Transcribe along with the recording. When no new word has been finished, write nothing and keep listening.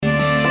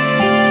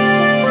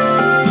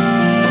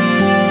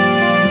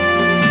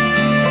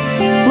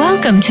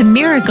Welcome to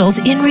Miracles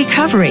in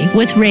Recovery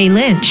with Ray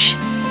Lynch.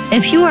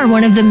 If you are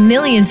one of the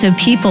millions of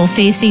people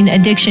facing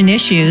addiction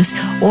issues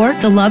or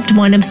the loved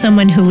one of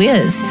someone who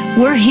is,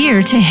 we're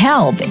here to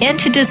help and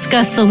to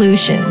discuss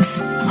solutions.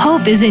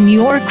 Hope is in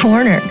your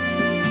corner.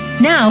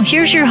 Now,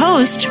 here's your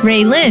host,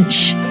 Ray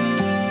Lynch.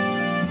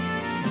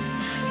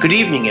 Good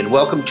evening and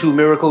welcome to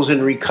Miracles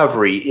in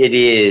Recovery. It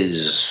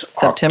is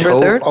September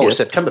 30th. Oh,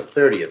 September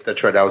 30th.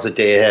 That's right. I was a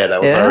day ahead. I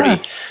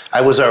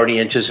was already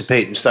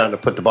anticipating starting to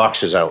put the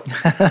boxes out.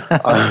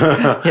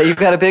 Yeah, you've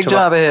got a big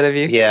job ahead of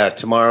you. Yeah,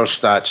 tomorrow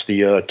starts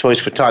the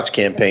Toys for Tots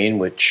campaign,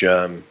 which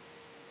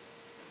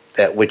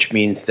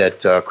means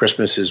that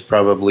Christmas is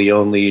probably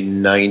only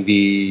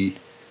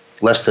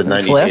less than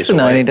 90 days. Less than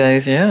 90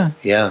 days, yeah.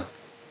 Yeah.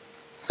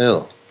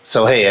 Oh.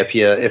 So hey,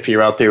 if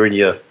you're out there and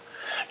you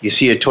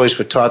see a Toys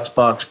for Tots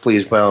box,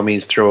 please, by all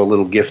means, throw a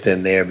little gift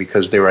in there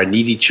because there are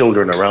needy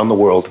children around the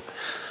world.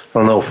 I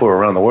don't know if we're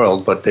around the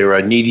world, but there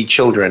are needy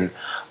children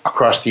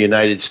across the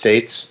United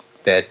States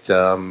that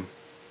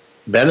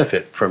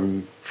benefit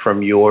from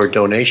your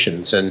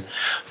donations. And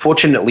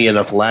fortunately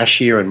enough,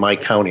 last year in my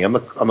county, I'm a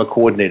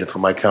coordinator for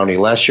my county.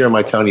 Last year in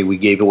my county, we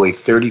gave away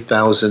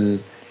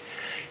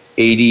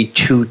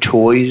 30,082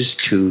 toys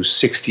to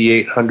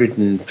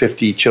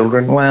 6,850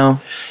 children. Wow.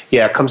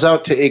 Yeah,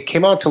 it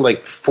came out to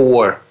like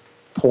 4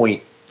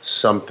 point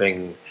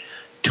something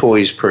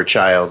toys per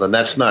child, and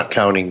that's not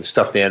counting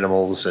stuffed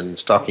animals and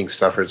stocking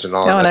stuffers and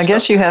all that. And I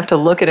guess you have to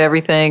look at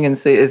everything and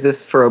see, is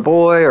this for a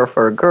boy or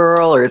for a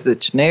girl or is it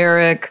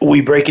generic?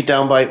 We break it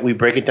down by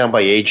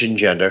age and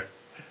gender,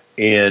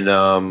 and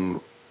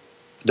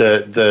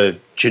the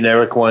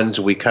generic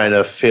ones we kind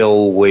of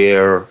fill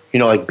where,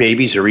 like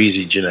babies are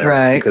easy generic,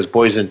 right? Because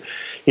boys and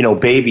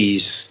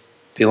babies,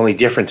 the only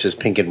difference is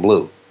pink and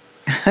blue.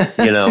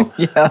 Yeah.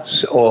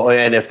 So,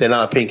 and if they're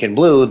not pink and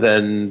blue,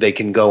 then they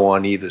can go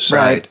on either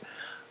side.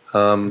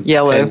 Right.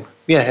 Yellow.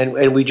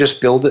 And we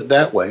just build it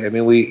that way. I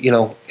mean, we've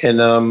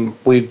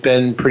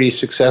been pretty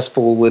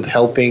successful with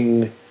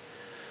helping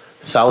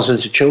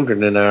thousands of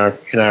children in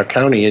our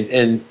county.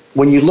 And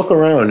when you look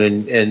around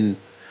and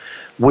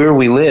where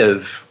we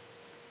live,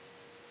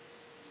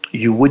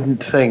 you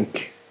wouldn't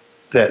think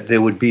that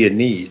there would be a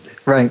need.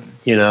 Right.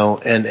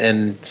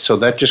 And so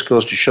that just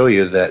goes to show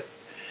you that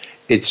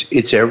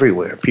it's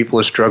everywhere. People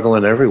are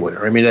struggling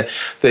everywhere. I mean,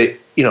 the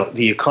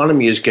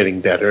economy is getting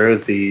better.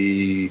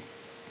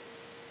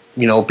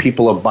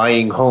 People are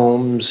buying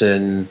homes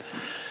and,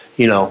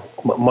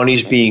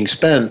 money's being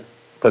spent,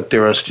 but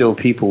there are still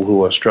people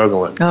who are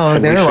struggling. Oh,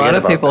 there are a lot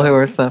of people who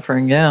are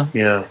suffering, yeah.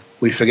 Yeah,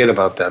 we forget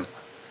about them.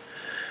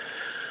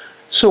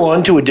 So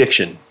on to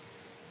addiction.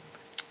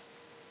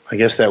 I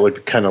guess that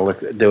would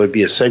there would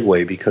be a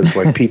segue because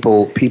like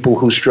people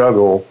who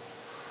struggle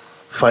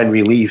find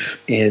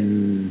relief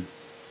in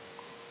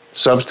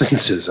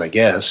substances, I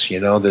guess.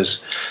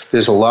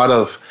 There's a lot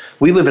of,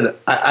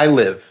 I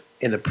live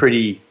in a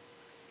pretty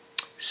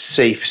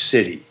safe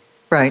city.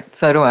 Right,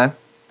 so do I.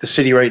 The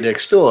city right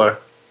next door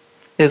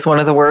is one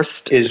of the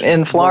worst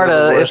in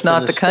Florida, if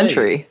not the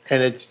country.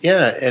 And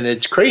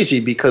it's crazy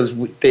because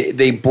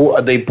they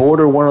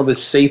border one of the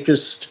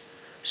safest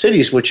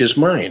cities, which is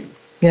mine.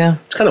 Yeah,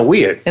 it's kind of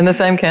weird. In the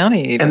same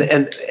county, even.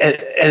 And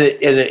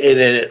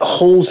it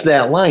holds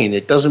that line.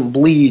 It doesn't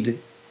bleed.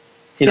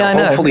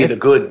 Hopefully the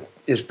good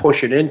is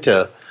pushing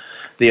into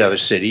the other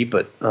city,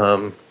 but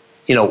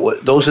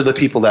those are the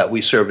people that we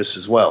service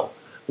as well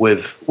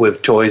with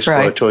toys,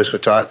 right. Toys for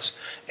Tots.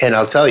 And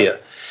I'll tell you,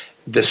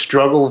 the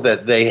struggle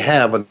that they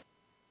have and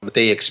that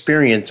they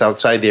experience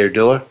outside their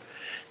door,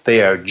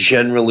 they are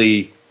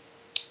generally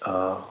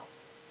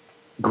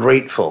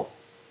grateful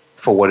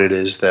for what it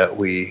is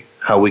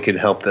how we can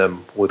help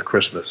them with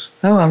Christmas.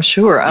 Oh, I'm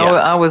sure. Yeah.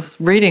 I was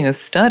reading a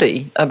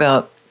study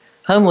about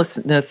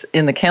homelessness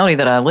in the county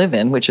that I live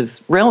in, which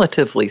is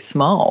relatively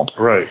small.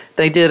 Right.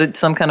 They did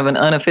some kind of an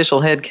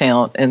unofficial head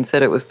count and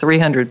said it was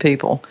 300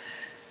 people.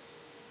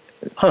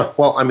 Huh.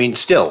 Well, I mean,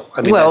 still.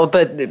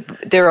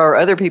 But there are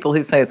other people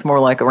who say it's more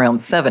like around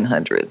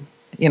 700.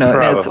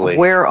 Probably.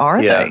 Where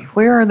are they?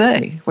 Where are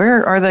they?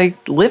 Where are they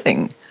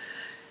living?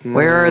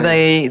 Where are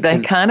they? They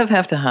kind of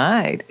have to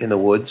hide. In the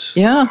woods?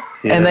 Yeah.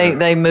 And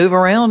they move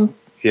around.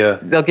 Yeah.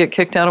 They'll get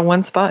kicked out of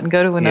one spot and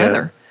go to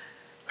another. Yeah.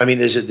 I mean,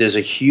 there's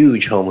a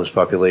huge homeless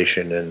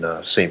population in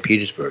St.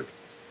 Petersburg.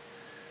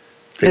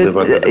 They live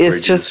under the bridges.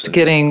 It's just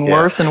getting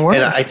worse and worse.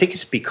 And I think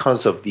it's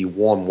because of the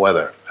warm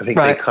weather. I think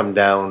they come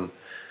down,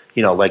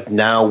 like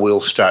now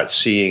we'll start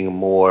seeing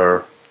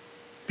more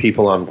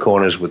people on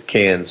corners with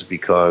cans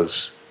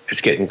because it's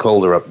getting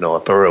colder up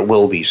north, or it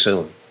will be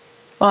soon.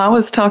 Well, I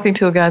was talking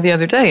to a guy the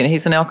other day, and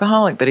he's an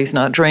alcoholic, but he's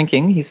not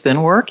drinking. He's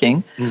been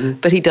working,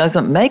 but he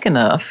doesn't make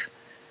enough.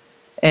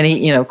 And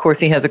he, of course,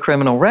 he has a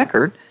criminal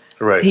record.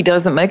 Right. He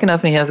doesn't make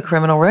enough, and he has a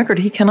criminal record.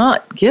 He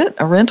cannot get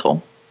a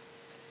rental.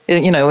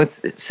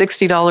 It's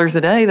 $60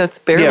 a day. That's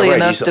barely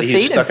enough to feed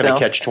himself. He's stuck in a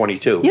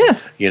catch-22.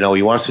 Yes.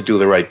 He wants to do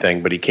the right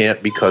thing, but he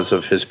can't because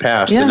of his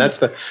past. Yeah. And that's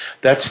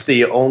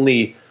the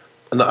only,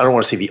 I don't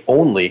want to say the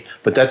only,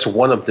 but that's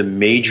one of the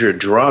major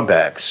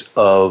drawbacks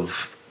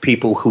of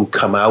people who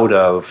come out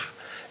of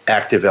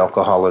active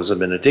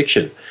alcoholism and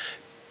addiction.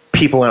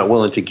 People aren't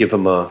willing to give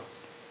them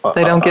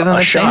they don't give them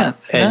a shot.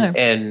 chance.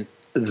 And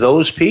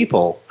those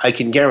people, I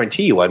can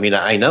guarantee you, I mean,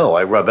 I know,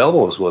 I rub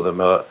elbows with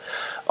them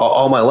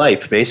all my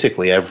life,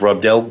 basically. I've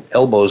rubbed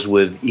elbows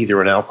with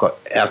either an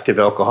active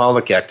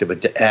alcoholic, active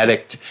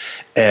addict,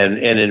 and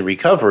in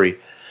recovery.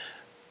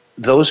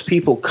 Those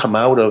people come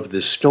out of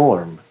the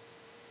storm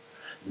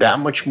that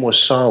much more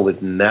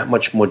solid and that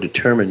much more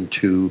determined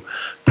to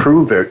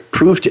prove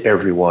to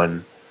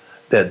everyone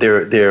that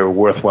they're a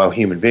worthwhile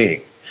human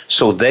being.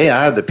 So they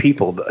are the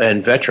people,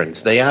 and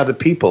veterans, they are the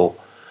people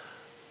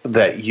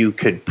that you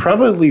could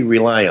probably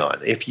rely on.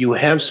 If you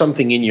have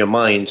something in your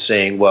mind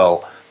saying,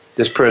 well,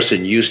 this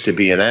person used to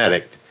be an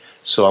addict,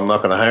 so I'm not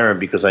going to hire him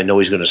because I know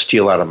he's going to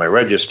steal out of my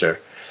register.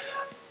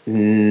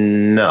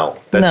 No.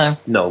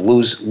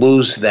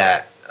 Lose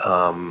that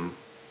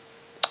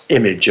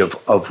image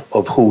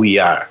of who we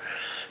are,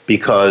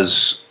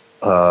 because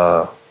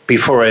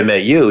before I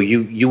met you,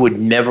 you would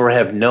never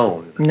have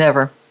known.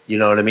 Never. You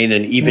know what I mean?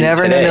 And even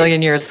never today, in a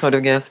million years would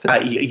have guessed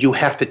it. You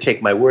have to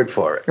take my word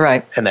for it.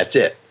 Right. And that's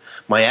it.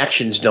 My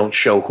actions don't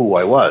show who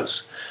I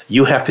was.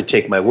 You have to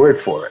take my word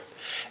for it.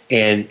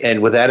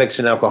 And with addicts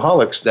and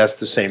alcoholics, that's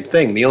the same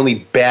thing. The only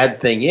bad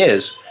thing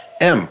is,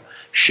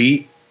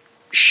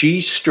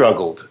 she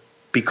struggled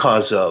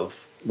because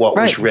of what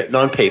was written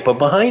on paper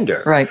behind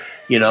her. Right.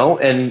 You know,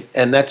 and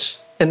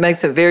that's... It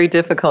makes it very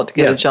difficult to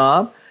get a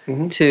job,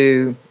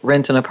 to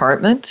rent an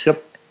apartment.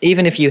 Yep.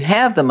 Even if you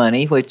have the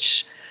money,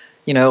 which,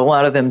 a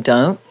lot of them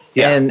don't,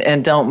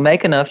 and don't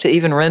make enough to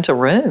even rent a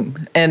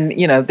room. And,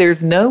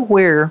 there's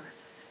nowhere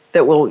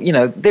that will,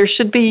 there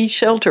should be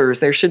shelters.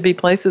 There should be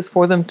places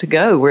for them to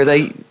go where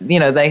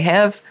they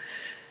have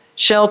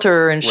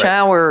shelter and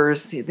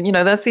showers.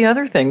 That's the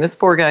other thing. This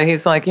poor guy,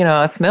 he's like,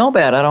 I smell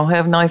bad. I don't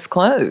have nice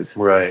clothes.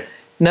 Right.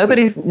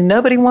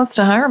 Nobody wants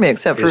to hire me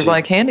except for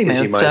like handyman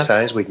stuff. Is he my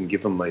size? We can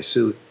give him my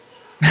suit.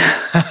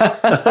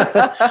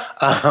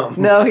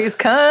 No, he's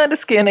kind of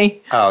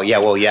skinny. Oh yeah,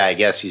 well yeah, I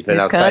guess he's been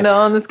outside. Kind of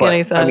on the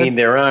skinny side. I mean,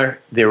 there are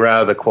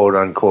the quote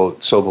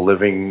unquote sober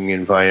living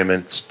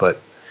environments, but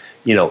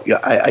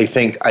I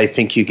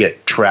think you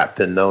get trapped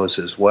in those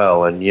as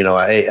well. And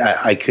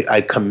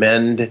I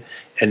commend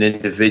an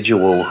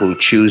individual who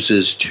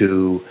chooses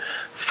to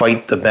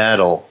fight the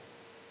battle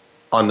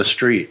on the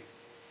street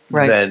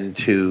than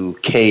to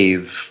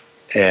cave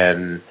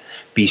and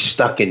be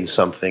stuck in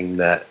something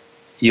that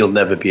you'll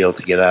never be able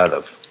to get out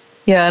of.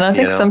 Yeah, and I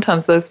think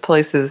sometimes those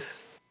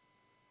places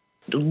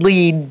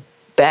lead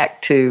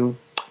back to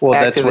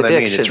that's what addiction. I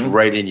mean. It's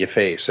right in your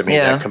face. I mean,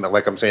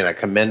 like I'm saying, I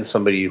commend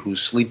somebody who's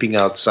sleeping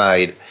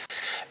outside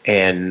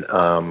and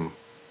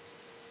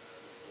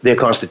their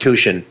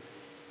constitution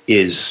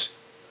is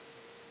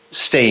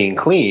staying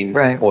clean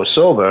or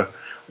sober,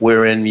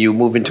 wherein you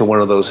move into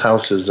one of those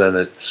houses and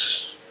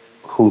it's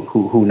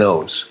who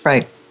knows.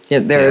 Right. Yeah,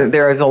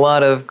 there is a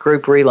lot of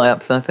group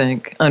relapse, I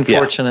think,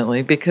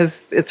 unfortunately,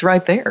 because it's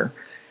right there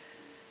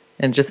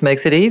and just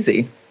makes it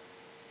easy.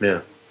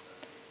 Yeah.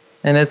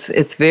 And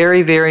it's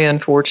very, very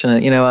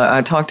unfortunate.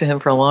 I talked to him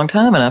for a long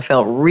time, and I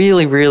felt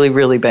really, really,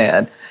 really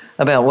bad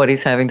about what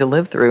he's having to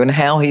live through and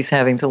how he's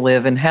having to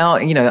live and how,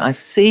 I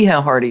see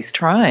how hard he's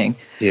trying.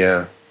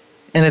 Yeah.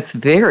 And it's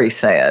very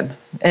sad.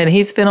 And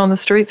he's been on the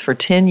streets for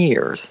 10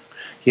 years.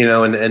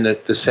 And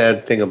the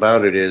sad thing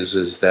about it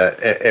is that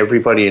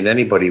everybody and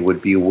anybody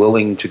would be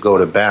willing to go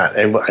to bat.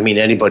 And I mean,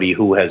 anybody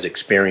who has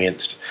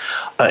experienced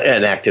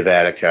an active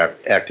addict,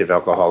 active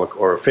alcoholic,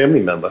 or a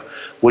family member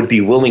would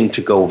be willing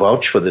to go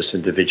vouch for this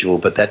individual,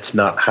 but that's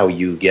not how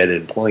you get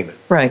employment.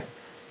 Right.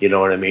 You know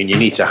what I mean? You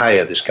need to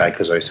hire this guy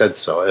because I said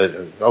so.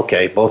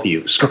 Okay, both of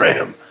you,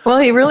 scram. Well,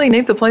 he really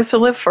needs a place to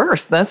live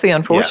first. That's the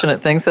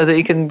unfortunate thing, so that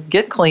you can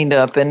get cleaned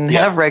up and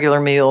have regular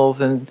meals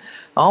and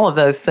all of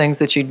those things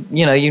that you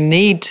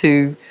need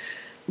to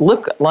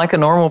look like a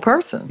normal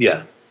person.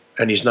 Yeah,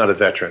 and he's not a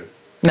veteran.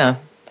 No.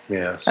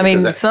 Yeah. I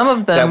mean, some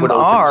of them that would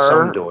open are.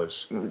 Some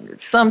doors.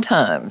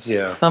 Sometimes.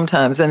 Yeah.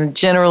 Sometimes, and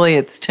generally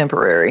it's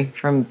temporary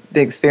from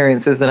the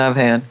experiences that I've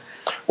had.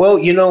 Well,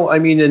 I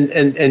mean,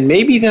 and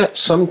maybe that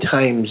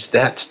sometimes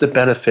that's the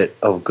benefit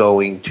of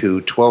going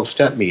to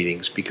 12-step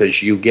meetings,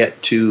 because you get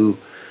to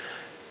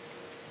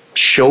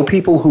show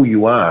people who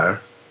you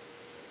are.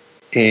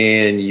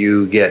 And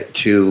you get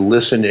to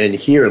listen and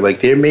hear. Like,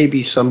 there may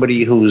be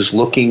somebody who's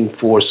looking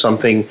for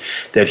something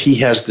that he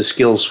has the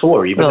skills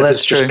for, even if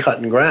it's just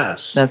cutting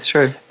grass. That's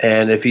true.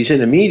 And if he's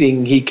in a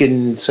meeting, he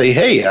can say,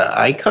 "Hey,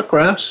 I cut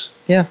grass."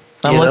 Yeah,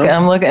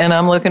 I'm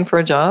looking for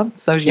a job.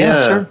 So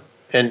sure.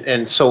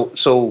 And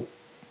so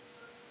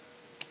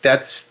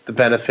that's the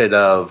benefit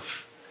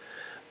of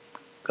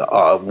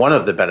one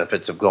of the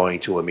benefits of going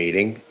to a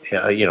meeting.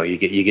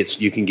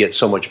 You can get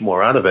so much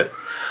more out of it,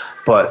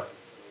 but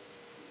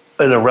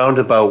in a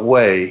roundabout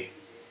way,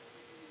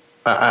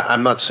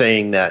 I'm not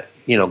saying that,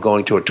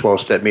 going to a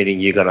 12-step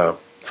meeting, you're going to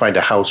find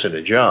a house and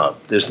a job.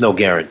 There's no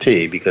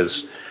guarantee,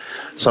 because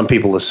some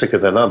people are sicker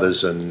than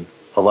others, and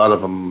a lot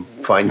of them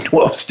find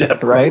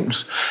 12-step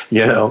rooms,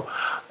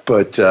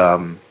 But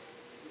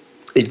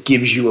it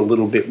gives you a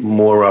little bit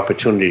more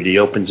opportunity. It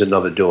opens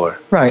another door.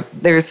 Right.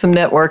 There's some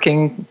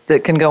networking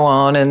that can go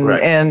on,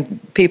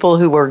 and people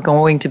who are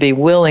going to be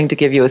willing to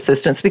give you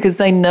assistance because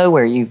they know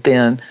where you've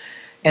been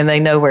and they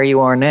know where you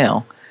are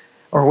now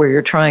or where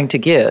you're trying to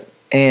get.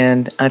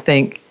 And I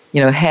think,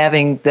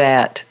 having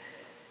that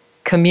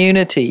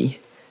community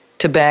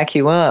to back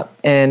you up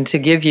and to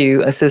give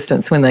you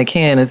assistance when they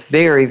can is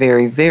very,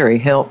 very, very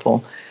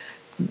helpful.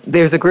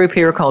 There's a group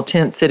here called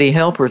Tent City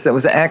Helpers that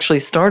was actually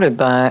started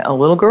by a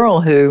little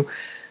girl who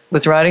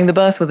was riding the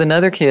bus with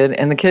another kid,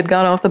 and the kid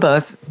got off the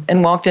bus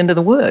and walked into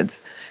the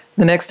woods.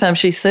 The next time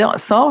she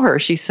saw her,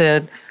 she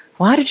said,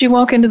 "Why did you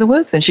walk into the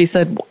woods?" And she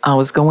said, "I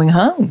was going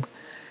home."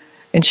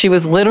 And she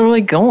was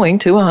literally going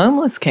to a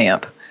homeless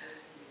camp.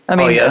 I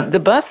mean, the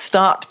bus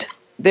stopped.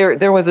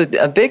 There was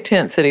a big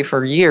tent city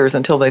for years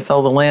until they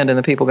sold the land and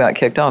the people got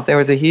kicked off. There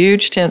was a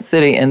huge tent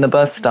city, and the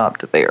bus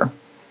stopped there.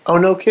 Oh,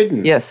 no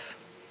kidding. Yes.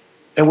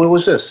 And where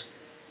was this?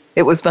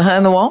 It was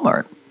behind the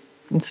Walmart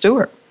in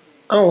Stewart.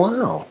 Oh,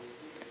 wow.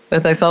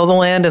 But they sold the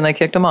land and they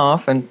kicked them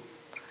off. And,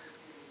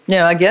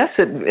 I guess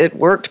it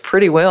worked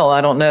pretty well.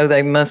 I don't know.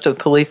 They must have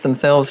policed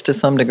themselves to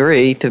some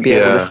degree to be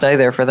able to stay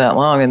there for that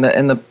long.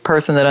 And the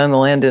person that owned the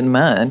land didn't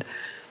mind.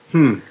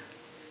 And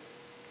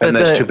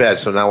that's too bad.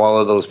 So now all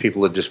of those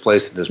people are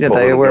displaced in this poor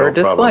they were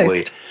displaced.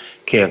 Probably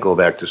can't go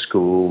back to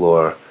school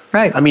or...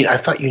 Right. I mean, I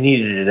thought you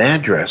needed an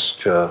address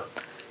to...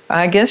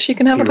 I guess you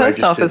can have a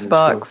post office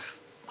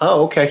box.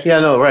 Oh, okay.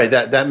 Yeah, no, right.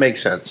 That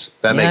makes sense.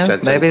 That makes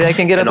sense. Maybe they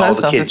can get a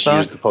post office box. And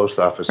all the kids use the post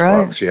office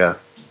box, yeah.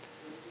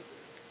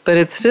 But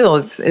it's still,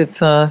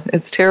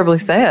 it's terribly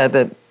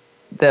sad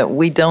that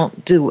we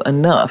don't do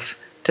enough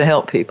to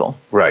help people.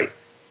 Right.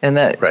 And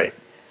that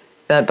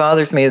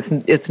bothers me.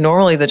 It's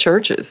normally the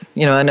churches.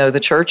 I know the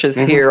churches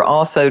here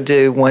also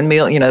do one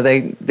meal.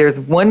 There's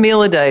one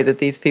meal a day that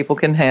these people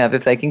can have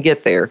if they can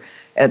get there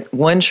at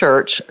one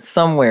church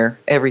somewhere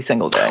every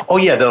single day. Oh,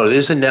 yeah, though,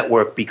 there's a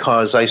network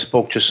because I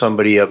spoke to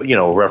somebody,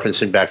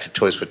 referencing back to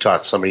Toys for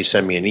Tots. Somebody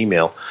sent me an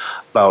email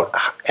about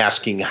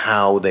asking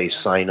how they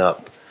sign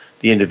up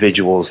the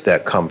individuals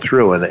that come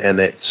through. And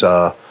it's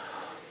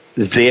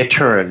their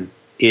turn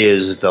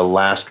is the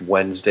last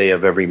Wednesday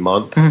of every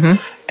month.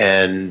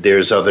 And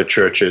there's other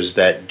churches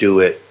that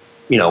do it,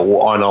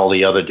 on all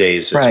the other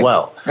days as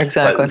well.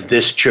 Exactly. But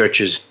this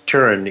church's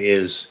turn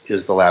is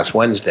the last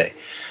Wednesday.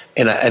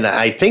 And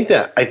I think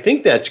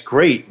that's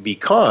great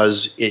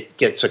because it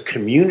gets a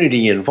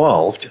community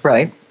involved,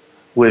 right?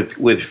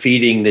 With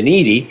feeding the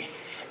needy,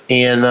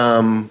 and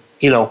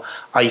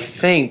I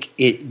think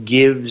it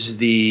gives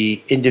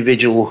the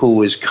individual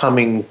who is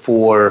coming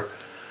for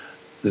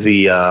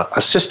the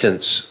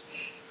assistance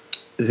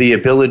the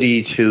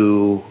ability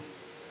to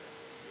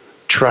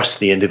trust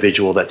the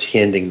individual that's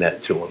handing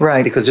that to them,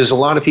 right? Because there's a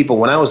lot of people.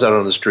 When I was out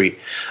on the street,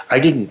 I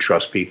didn't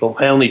trust people.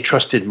 I only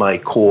trusted my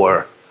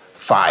core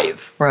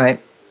 5, right?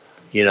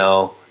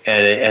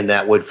 And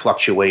that would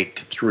fluctuate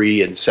to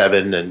 3 and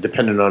 7, and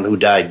depending on who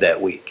died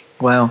that week.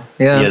 Wow,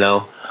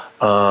 yeah.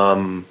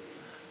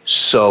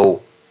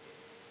 So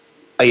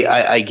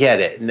I get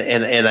it,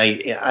 and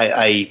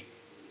I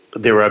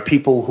there are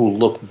people who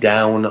look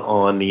down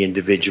on the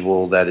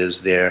individual that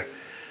is there,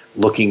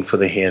 looking for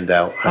the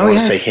handout. I don't want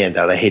to say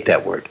handout. I hate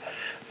that word.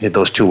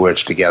 Those two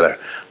words together.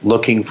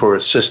 Looking for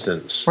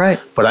assistance. Right.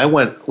 But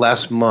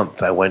last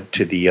month. I went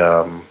to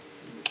the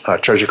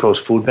Treasure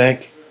Coast Food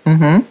Bank.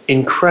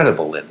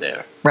 Incredible in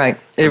there. Right.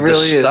 It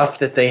really is. The stuff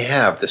that they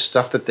have, the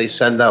stuff that they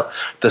send out,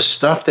 the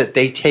stuff that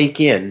they take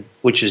in,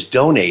 which is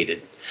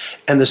donated,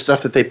 and the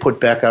stuff that they put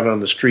back out on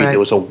the street. Right. There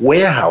was a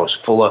warehouse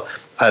full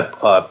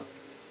of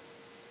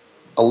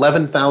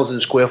 11,000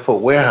 square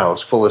foot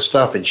warehouse full of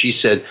stuff, and she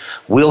said,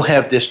 "We'll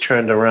have this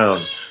turned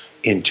around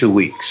in 2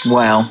 weeks."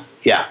 Wow.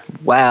 Yeah.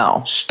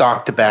 Wow.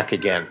 Stocked back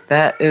again.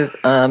 That is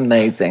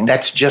amazing.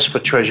 That's just for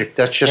Treasure.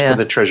 That's just for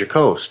the Treasure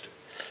Coast.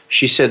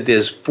 She said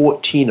there's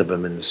 14 of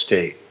them in the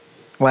state.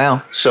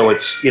 Wow. So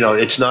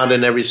it's not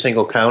in every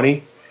single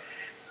county,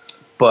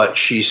 but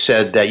she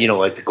said that,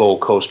 like the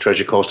Gold Coast,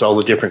 Treasure Coast, all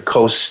the different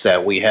coasts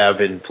that we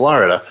have in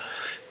Florida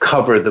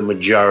cover the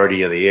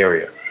majority of the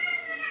area.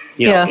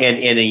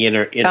 And the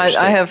interstate.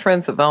 I have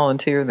friends that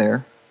volunteer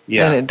there.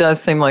 Yeah. And it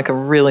does seem like a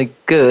really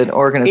good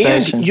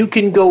organization. And you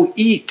can go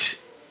eat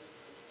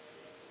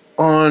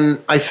on,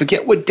 I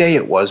forget what day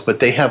it was, but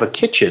they have a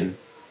kitchen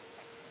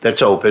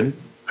that's open.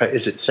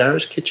 Is it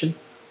Sarah's Kitchen?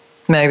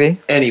 Maybe.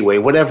 Anyway,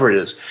 whatever it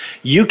is,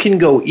 you can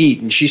go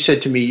eat. And she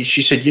said to me,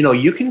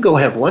 you can go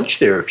have lunch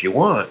there if you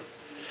want.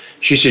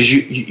 She says,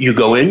 you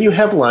go in, you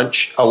have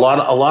lunch. A lot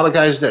of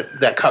guys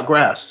that cut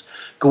grass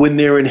go in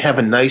there and have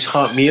a nice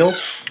hot meal.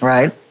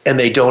 Right. And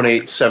they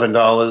donate $7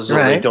 or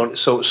right. they don't.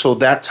 So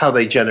that's how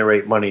they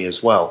generate money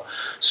as well.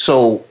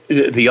 So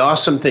the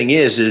awesome thing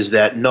is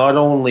that not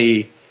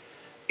only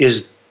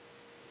is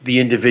the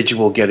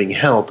individual getting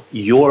help,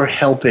 you're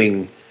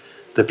helping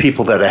the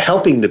people that are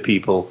helping the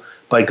people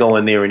by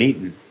going there and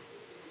eating.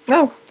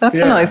 Oh, that's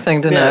a nice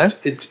thing to know.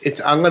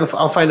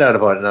 I'll find out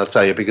about it and I'll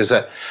tell you, because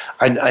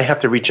I have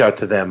to reach out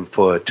to them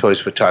for Toys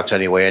for Tots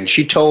anyway. And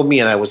she told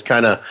me, and I was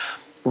kind of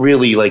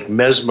really like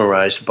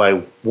mesmerized by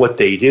what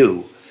they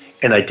do,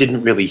 and I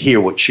didn't really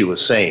hear what she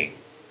was saying.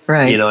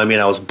 Right. You know, I mean,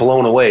 I was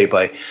blown away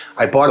by.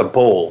 I bought a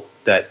bowl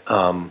that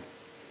a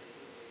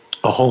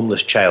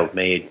homeless child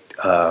made.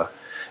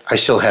 I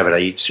still have it. I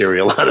eat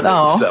cereal out of it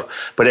and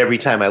stuff. But every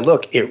time I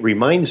look, it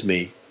reminds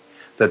me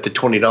that the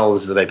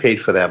 $20 that I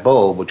paid for that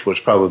bowl, which was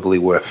probably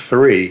worth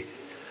 $3,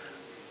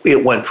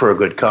 it went for a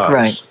good cause.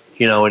 Right.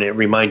 You know, and it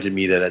reminded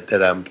me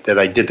that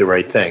I did the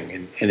right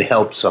thing and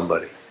helped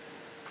somebody.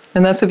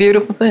 And that's a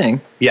beautiful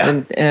thing.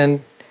 Yeah.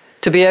 And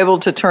to be able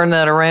to turn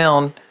that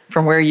around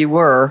from where you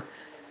were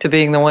to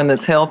being the one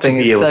that's helping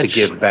to be able is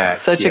to give back.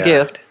 Such a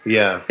gift.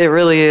 Yeah. It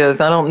really is.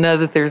 I don't know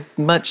that there's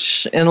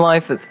much in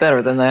life that's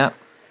better than that.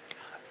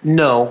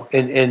 No,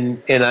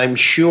 and I'm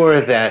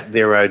sure that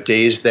there are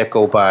days that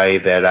go by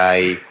that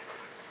I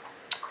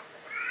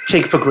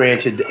take for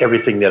granted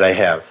everything that I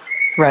have.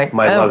 Right.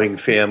 My loving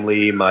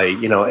family, and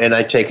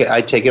I take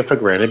it for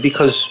granted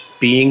because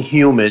being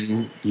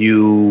human,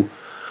 you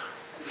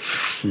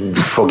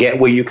forget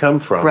where you come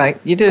from. Right,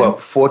 you do.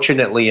 But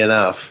fortunately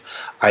enough,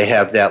 I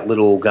have that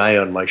little guy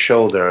on my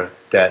shoulder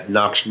that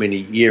knocks me in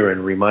the ear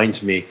and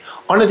reminds me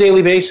on a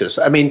daily basis.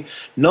 I mean,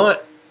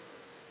 not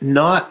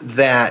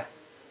that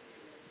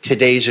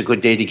today's a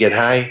good day to get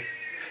high,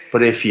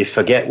 but if you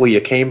forget where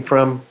you came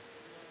from,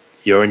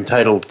 you're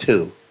entitled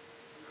to.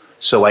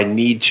 So I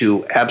need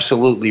to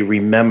absolutely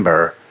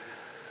remember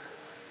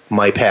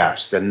my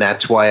past, and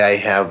that's why I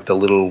have the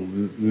little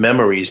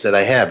memories that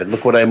I have. And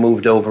look what I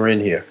moved over in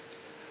here.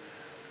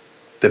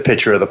 The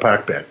picture of the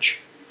park bench.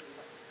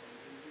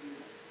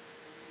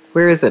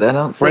 Where is it? I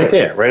don't see it. Right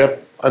there, right up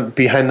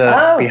behind the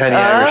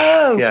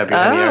Irish. Yeah,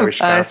 behind the Irish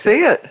carpet. I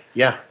see it.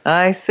 Yeah.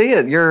 I see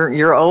it.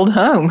 Your old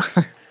home.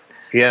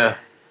 Yeah.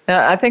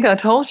 I think I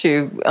told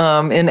you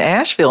in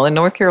Asheville, in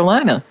North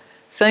Carolina,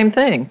 same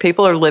thing.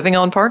 People are living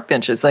on park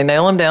benches. They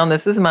nail them down.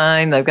 This is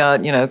mine. They've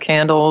got,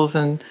 candles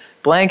and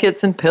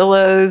blankets and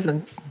pillows,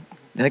 and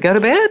they go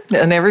to bed.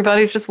 And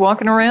everybody's just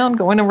walking around,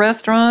 going to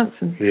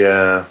restaurants. And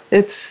yeah.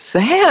 It's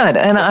sad.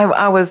 And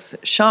I was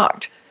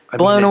shocked,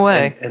 blown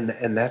away.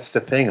 And that's the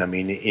thing. I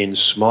mean, in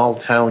small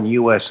town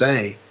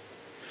USA,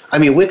 I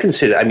mean,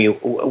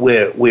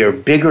 we're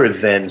bigger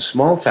than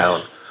small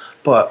town.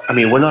 But, I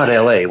mean, we're not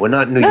L.A., we're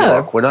not New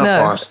York, we're not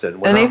Boston,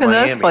 we're not Miami. And even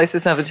those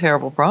places have a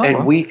terrible problem.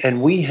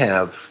 And we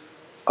have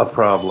a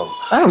problem.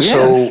 Oh,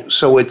 yes.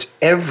 So it's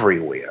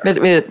everywhere.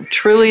 It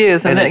truly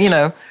is. And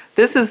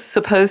this is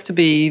supposed to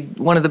be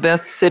one of the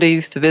best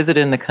cities to visit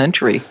in the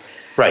country.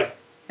 Right.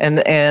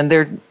 And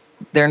they're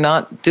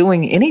not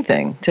doing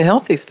anything to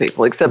help these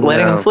people except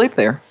letting them sleep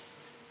there.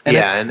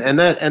 And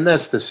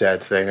that's the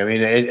sad thing. I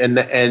mean,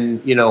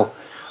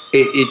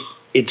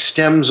 it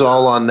stems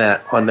all on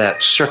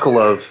that circle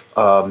of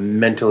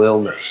mental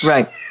illness.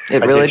 Right.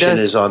 It really does. Addiction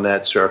is on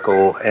that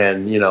circle,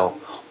 and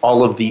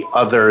all of the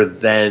other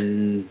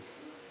than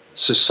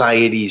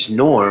society's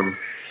norm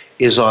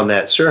is on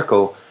that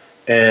circle,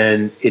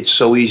 and it's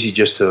so easy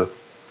just to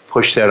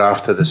push that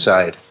off to the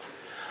side.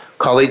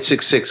 Call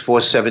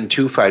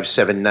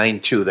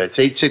 866-472-5792. That's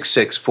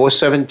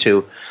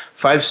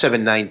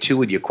 866-472-5792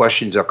 with your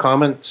questions or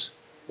comments.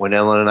 When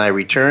Ellen and I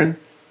return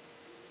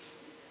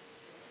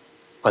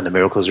on the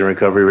Miracles in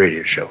Recovery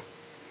radio show.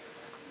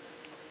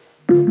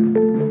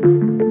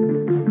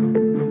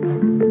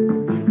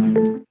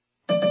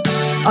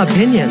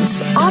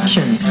 Opinions,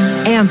 options,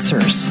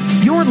 answers.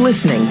 You're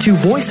listening to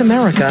Voice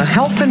America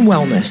Health and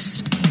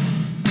Wellness.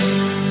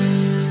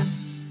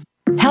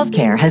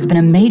 Healthcare has been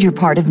a major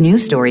part of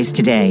news stories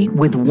today,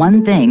 with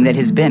one thing that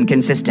has been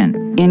consistent: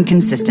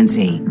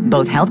 inconsistency.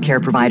 Both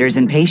healthcare providers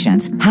and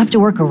patients have to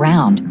work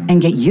around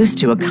and get used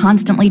to a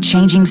constantly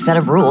changing set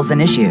of rules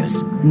and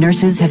issues.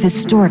 Nurses have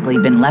historically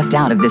been left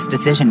out of this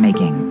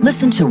decision-making.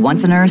 Listen to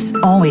Once a Nurse,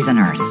 Always a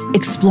Nurse,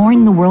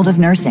 Exploring the World of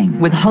Nursing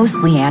with host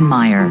Leanne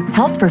Meyer.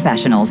 Health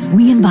professionals,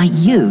 we invite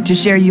you to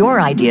share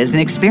your ideas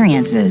and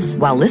experiences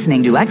while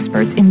listening to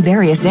experts in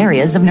various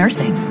areas of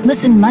nursing.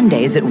 Listen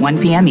Mondays at 1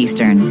 p.m.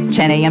 Eastern,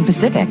 10 a.m.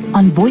 Pacific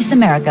on Voice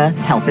America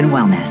Health and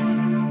Wellness.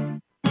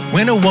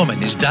 When a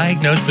woman is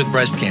diagnosed with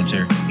breast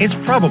cancer, it's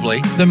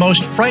probably the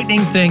most frightening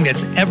thing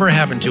that's ever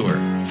happened to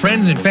her.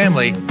 Friends and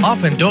family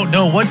often don't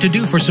know what to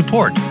do for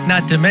support,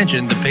 not to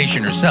mention the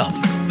patient herself.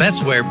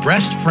 That's where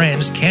Breast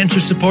Friends Cancer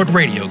Support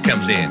Radio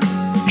comes in.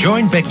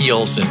 Join Becky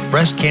Olson,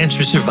 breast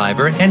cancer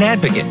survivor and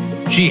advocate.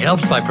 She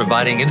helps by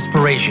providing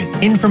inspiration,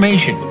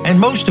 information, and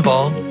most of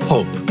all,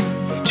 hope.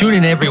 Tune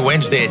in every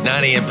Wednesday at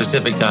 9 a.m.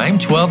 Pacific Time,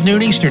 12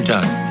 noon Eastern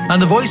Time on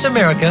the Voice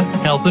America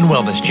Health and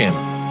Wellness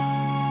Channel.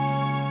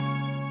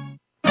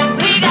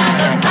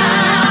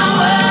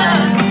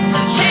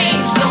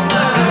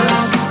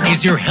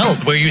 Is your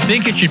health where you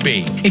think it should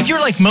be? If you're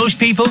like most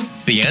people,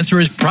 the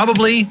answer is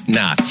probably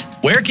not.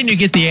 Where can you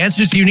get the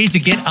answers you need to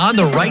get on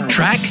the right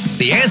track?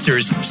 The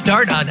answers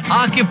start on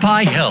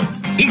Occupy Health.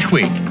 Each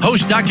week,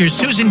 host Dr.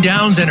 Susan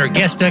Downs and her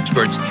guest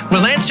experts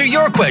will answer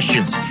your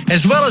questions,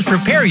 as well as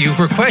prepare you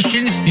for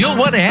questions you'll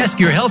want to ask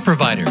your health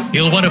provider.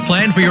 You'll want to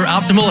plan for your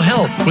optimal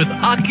health with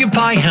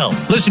Occupy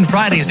Health. Listen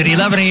Fridays at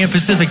 11 a.m.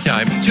 Pacific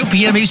Time, 2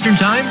 p.m. Eastern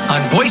Time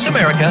on Voice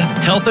America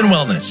Health and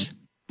Wellness.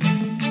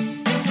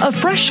 A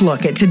fresh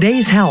look at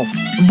today's health.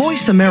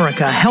 Voice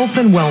America Health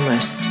and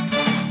Wellness.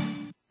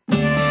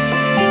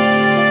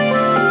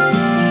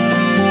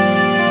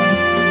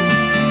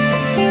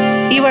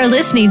 You are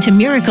listening to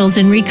Miracles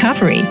in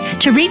Recovery.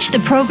 To reach the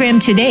program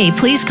today,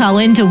 please call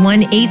in to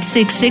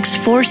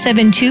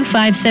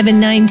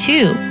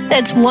 1-866-472-5792.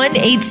 That's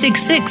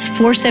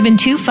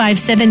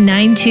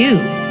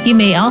 1-866-472-5792. You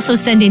may also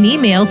send an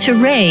email to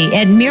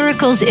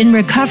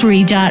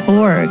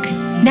ray@miraclesinrecovery.org.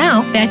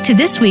 Now, back to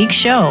this week's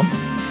show.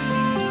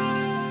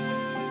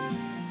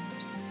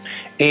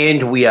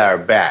 And we are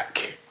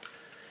back.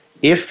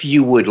 If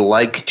you would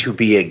like to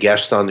be a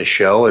guest on the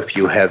show, if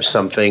you have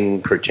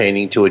something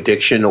pertaining to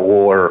addiction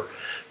or,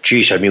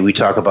 we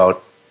talk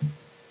about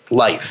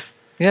life.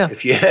 Yeah.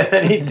 If you have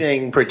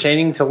anything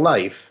pertaining to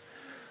life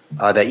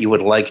that you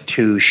would like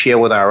to share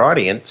with our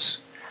audience,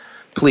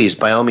 please,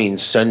 by all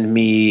means, send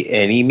me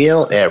an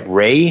email at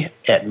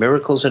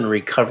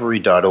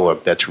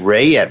ray@miraclesinrecovery.org. That's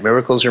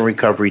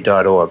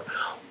ray@miraclesinrecovery.org.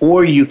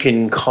 Or you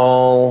can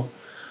call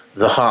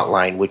the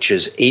hotline, which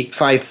is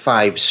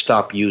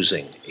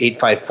 855-STOP-USING.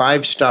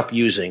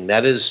 855-STOP-USING.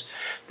 That is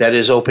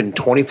open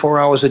 24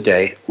 hours a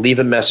day. Leave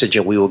a message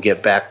and we will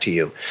get back to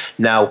you.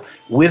 Now,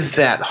 with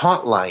that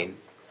hotline,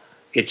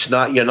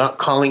 you're not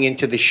calling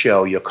into the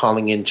show. You're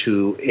calling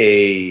into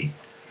it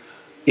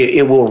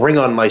will ring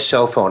on my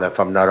cell phone if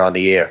I'm not on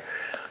the air.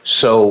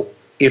 So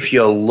if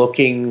you're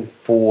looking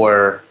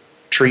for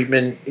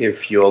treatment,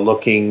 if you're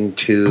looking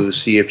to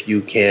see if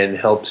you can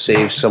help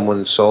save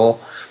someone's soul,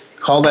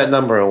 call that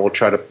number and we'll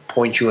try to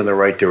point you in the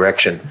right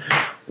direction.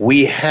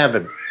 We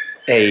have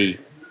a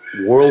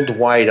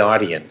worldwide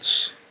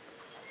audience.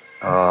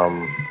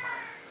 I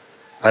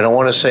don't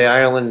want to say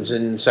Ireland's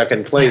in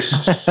second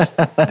place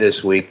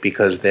this week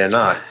because they're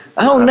not.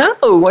 Oh, no.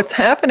 What's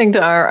happening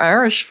to our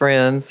Irish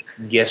friends?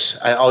 Yes.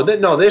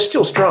 No, they're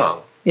still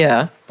strong.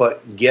 Yeah.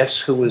 But guess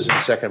who is in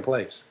second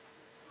place?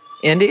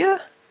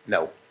 India?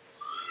 No.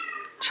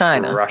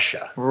 China?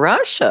 Russia.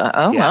 Russia?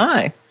 Oh, yeah.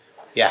 My.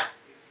 Yeah.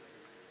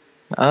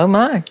 Oh,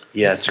 my.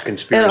 Yeah, it's a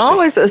conspiracy. It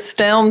always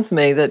astounds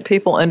me that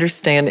people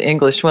understand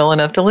English well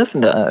enough to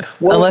listen to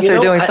us, unless they're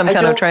doing some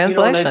kind of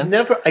translation.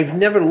 I've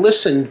never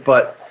listened,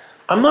 but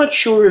I'm not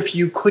sure if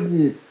you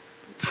couldn't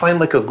find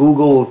like a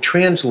Google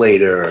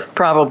Translator.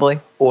 Probably.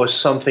 Or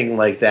something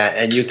like that,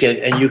 and you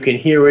can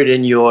hear it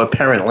in your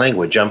parent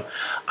language. I'm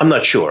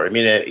not sure. I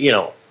mean,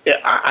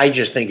 I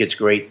just think it's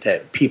great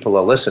that people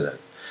are listening,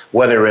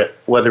 whether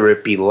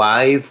it be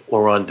live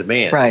or on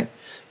demand. Right.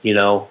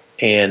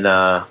 And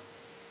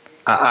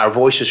our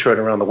voice is heard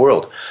around the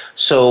world.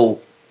 So,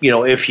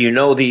 if you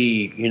know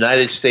the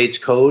United States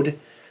code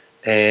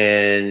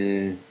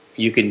and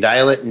you can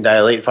dial it and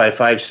dial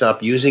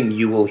 855-STOP-USING,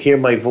 you will hear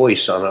my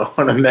voice on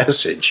a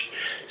message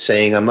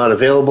saying I'm not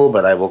available,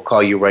 but I will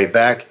call you right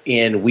back,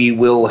 and we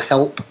will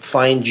help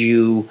find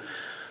you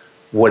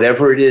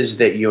whatever it is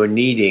that you're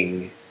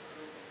needing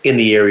in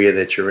the area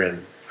that you're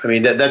in. I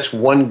mean, that's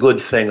one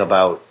good thing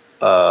about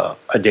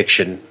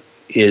addiction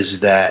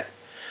is that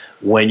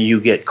when you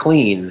get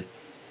clean,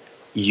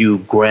 you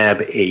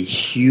grab a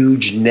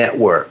huge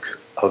network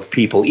of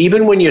people.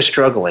 Even when you're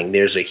struggling,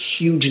 there's a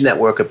huge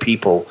network of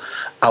people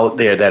out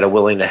there that are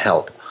willing to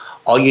help.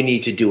 All you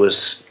need to do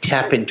is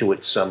tap into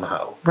it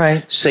somehow.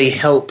 Right. Say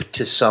help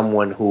to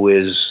someone who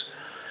is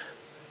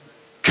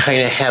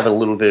kind of have a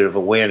little bit of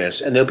awareness,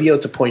 and they'll be able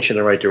to point you in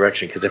the right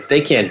direction, because if they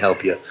can't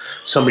help you,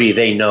 somebody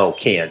they know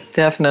can.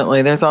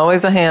 Definitely. There's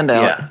always a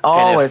handout. Yeah.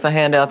 Always a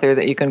handout there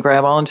that you can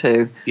grab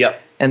onto.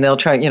 Yep. And they'll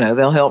try,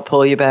 they'll help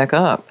pull you back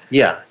up.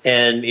 Yeah.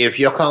 And if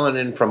you're calling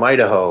in from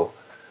Idaho,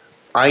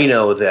 I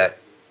know that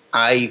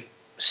Ellen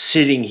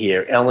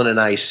and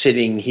I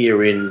sitting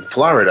here in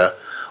Florida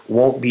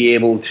won't be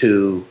able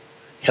to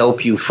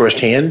help you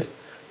firsthand,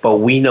 but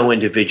we know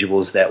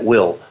individuals that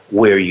will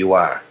where you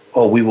are.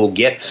 Or we will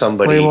get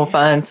somebody. We will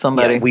find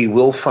somebody. Yeah, we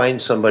will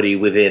find somebody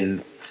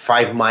within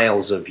 5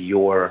 miles of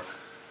your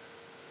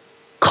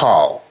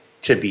call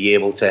to be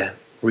able to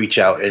reach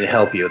out and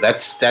help you.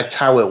 That's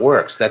how it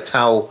works. That's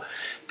how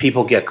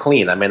people get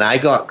clean. I mean, I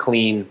got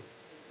clean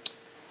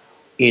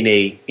in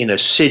a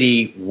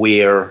city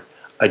where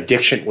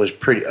addiction was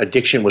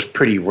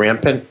pretty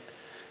rampant,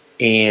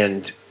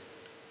 and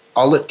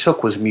all it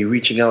took was me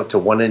reaching out to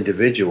one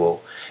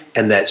individual,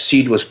 and that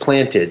seed was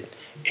planted,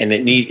 and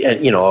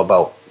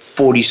about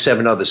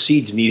 47 other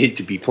seeds needed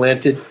to be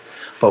planted,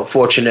 but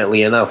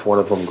fortunately enough, one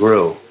of them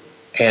grew,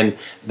 and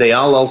they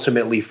all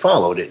ultimately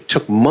followed. It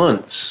took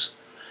months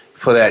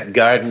for that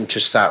garden to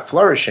start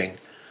flourishing,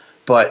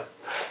 but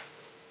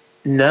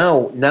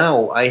now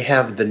I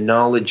have the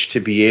knowledge to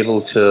be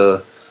able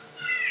to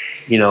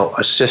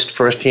assist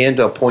firsthand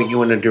or point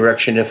you in a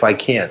direction if I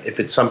can. If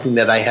it's something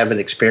that I haven't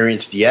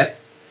experienced yet,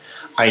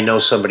 I know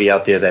somebody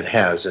out there that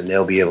has, and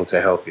they'll be able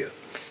to help you.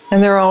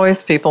 And there are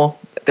always people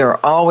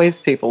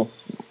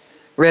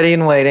ready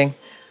and waiting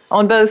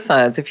on both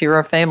sides. If you're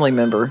a family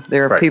member,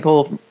 there are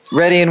people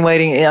ready and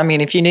waiting. I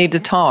mean, if you need to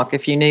talk,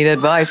 if you need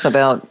advice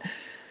about,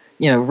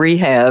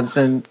 rehabs,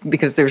 and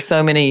because there's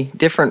so many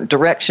different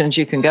directions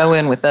you can go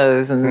in with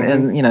those,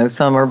 and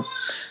some are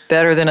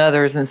better than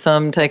others, and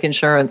some take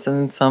insurance,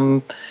 and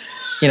some,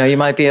 you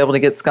might be able to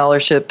get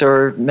scholarshiped,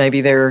 or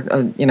maybe they're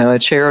a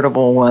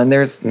charitable one.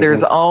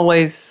 There's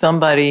always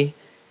somebody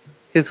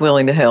who's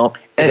willing to help.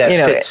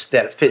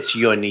 That fits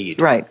your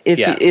need. Right.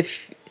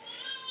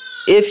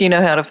 If you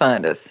know how to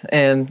find us,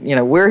 and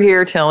we're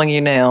here telling you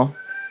now.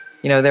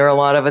 There are a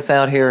lot of us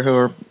out here who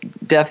are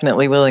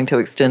definitely willing to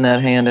extend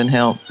that hand and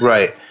help.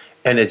 Right.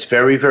 And it's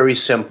very, very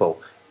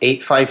simple.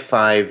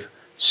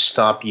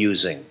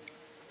 855-STOP-USING.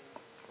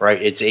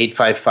 Right? It's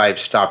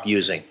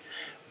 855-STOP-USING.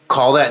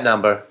 Call that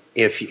number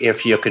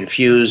if you're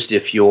confused,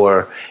 if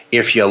you're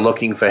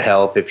looking for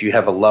help, if you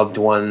have a loved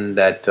one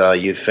that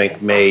you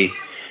think may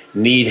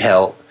need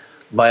help.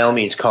 By all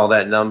means, call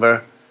that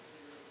number,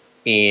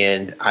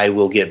 and I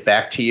will get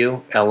back to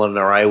you. Ellen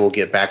or I will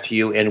get back to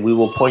you, and we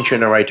will point you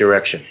in the right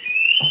direction.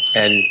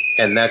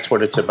 And that's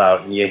what it's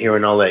about. And you're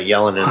hearing all that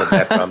yelling in the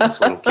background. That's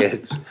little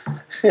kids.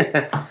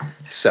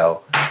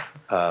 So,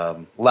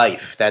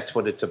 life, that's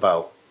what it's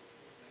about,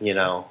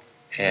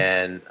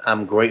 And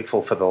I'm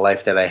grateful for the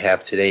life that I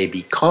have today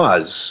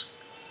because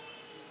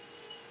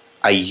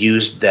I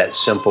used that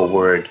simple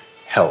word,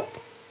 help.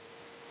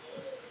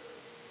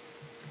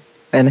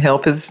 And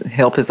help is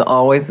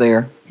always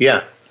there.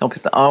 Yeah. Help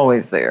is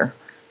always there.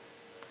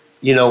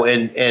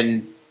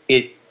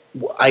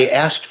 I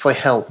asked for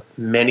help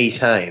many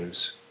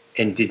times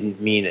and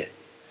didn't mean it.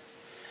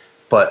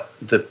 But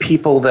the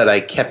people that I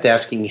kept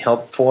asking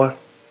help for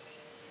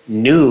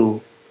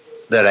knew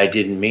that I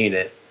didn't mean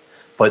it,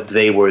 but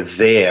they were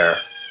there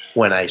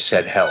when I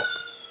said help.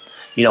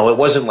 It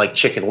wasn't like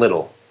Chicken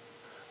Little,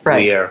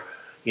 where,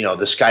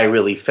 the sky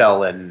really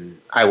fell and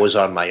I was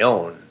on my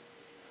own.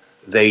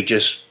 They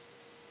just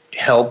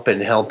help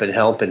and help and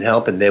help and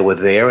help, and they were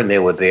there and they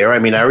were there. I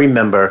mean, I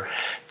remember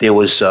there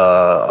was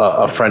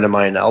a friend of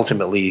mine,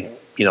 ultimately,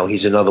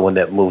 he's another one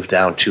that moved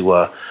down to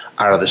out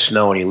of the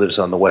snow, and he lives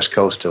on the west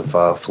coast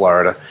of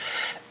Florida.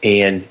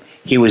 And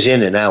he was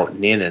in and out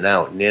and in and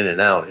out and in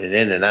and out and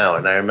in and out.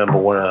 And I remember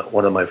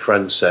one of my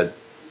friends said,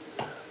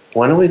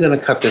 "When are we going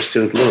to cut this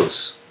dude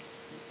loose?"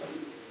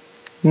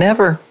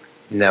 Never.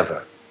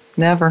 Never.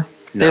 Never.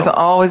 No. There's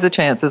always a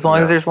chance. As long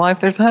as there's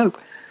life, there's hope.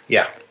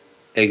 Yeah,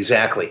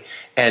 exactly.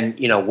 And,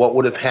 what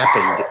would have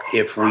happened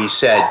if we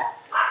said,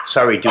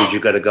 "Sorry, dude, you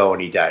got to go,"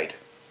 and he died?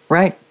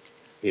 Right.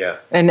 Yeah.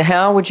 And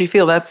how would you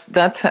feel?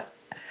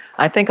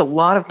 I think a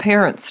lot of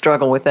parents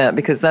struggle with that,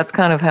 because that's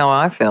kind of how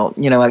I felt.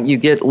 You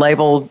get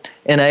labeled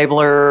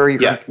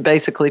enabler. You're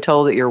basically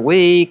told that you're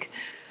weak.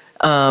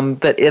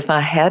 But if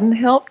I hadn't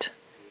helped,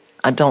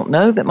 I don't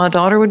know that my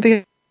daughter would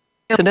be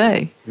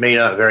today. May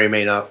not.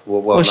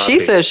 Well, not she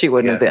says she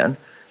wouldn't have been.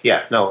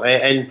 Yeah, no,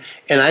 and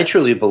I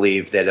truly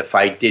believe that if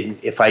I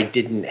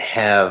didn't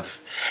have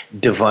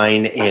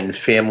divine and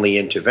family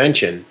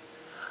intervention,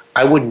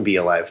 I wouldn't be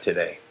alive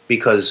today.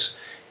 Because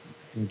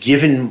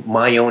given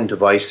my own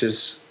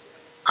devices,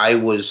 I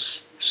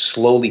was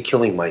slowly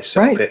killing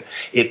myself. Right.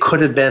 It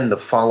could have been the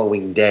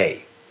following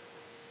day.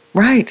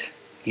 Right.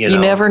 You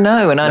never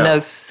know, and I know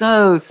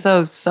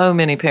so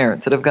many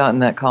parents that have gotten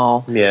that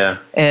call. Yeah.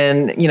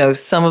 And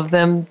some of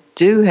them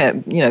do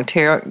have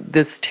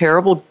this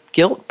terrible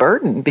guilt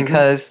burden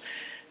because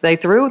they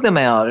threw them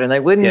out and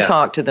they wouldn't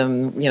talk to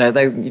them.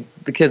 The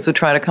kids would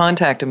try to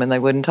contact them and they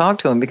wouldn't talk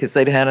to them because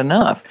they'd had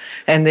enough.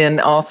 And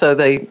then also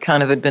they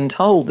kind of had been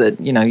told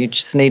that, you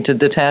just need to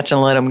detach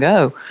and let them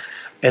go.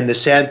 And the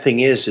sad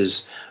thing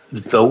is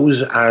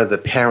those are the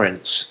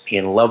parents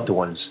and loved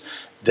ones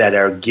that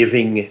are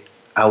giving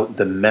out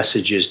the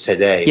messages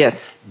today.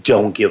 Yes.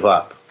 Don't give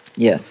up.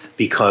 Yes.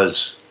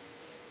 Because,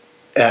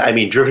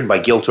 driven by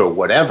guilt or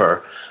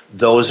whatever,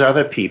 those are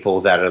the people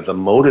that are the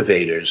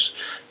motivators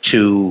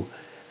to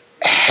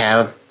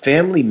have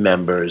family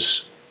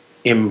members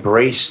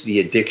embrace the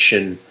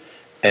addiction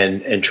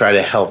and try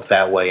to help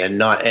that way and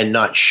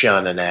not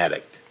shun an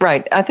addict.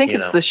 Right. I think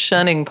it's the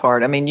shunning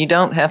part. You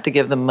don't have to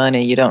give them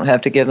money. You don't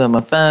have to give them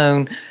a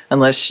phone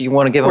unless you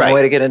want to give them a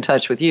way to get in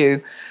touch with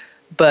you.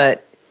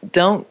 But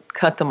don't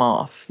cut them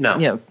off.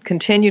 No.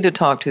 Continue to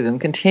talk to them.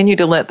 Continue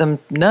to let them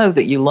know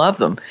that you love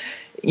them.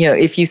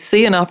 If you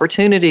see an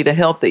opportunity to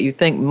help that you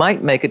think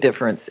might make a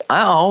difference,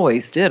 I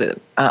always did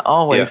it.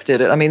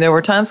 Did it. There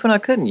were times when I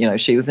couldn't.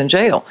 She was in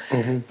jail.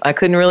 Mm-hmm. I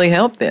couldn't really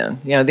help then.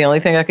 The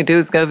only thing I could do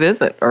is go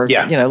visit or,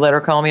 let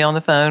her call me on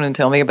the phone and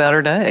tell me about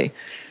her day.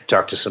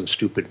 Talk to some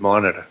stupid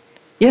monitor.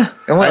 Yeah.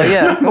 Well,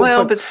 yeah.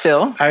 Well, but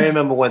still. I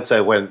remember once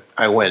I went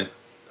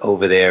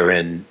over there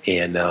and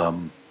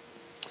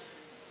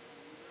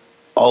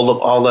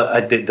all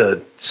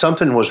the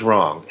something was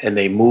wrong, and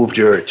they moved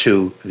her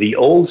to the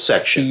old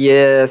section.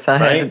 Yes, I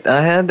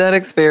had that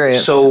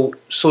experience. So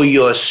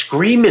you're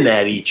screaming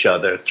at each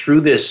other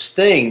through this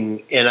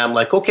thing, and I'm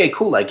like, okay,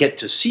 cool, I get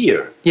to see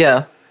her.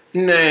 Yeah.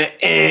 Nah,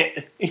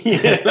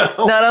 you know?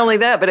 Not only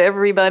that, but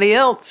everybody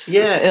else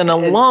in a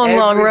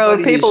long row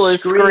of people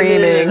is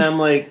screaming. And I'm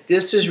like,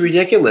 this is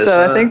ridiculous.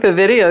 So I think the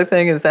video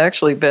thing is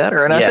actually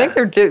better. And I think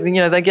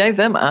they're they gave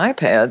them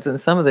iPads in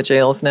some of the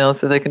jails now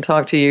so they can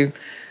talk to you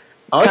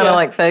kind of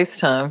like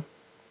FaceTime.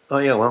 Oh,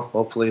 yeah, well,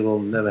 hopefully we'll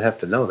never have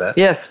to know that.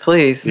 Yes,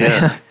 please.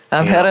 Yeah.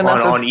 I've had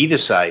enough on either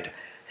side.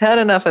 Had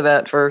enough of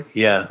that for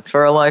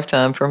a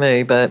lifetime for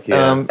me. But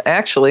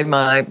actually,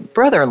 my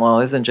brother-in-law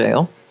is in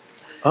jail.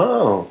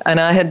 Oh. And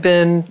I had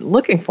been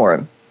looking for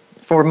him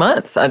for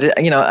months. And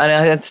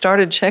I had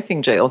started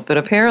checking jails, but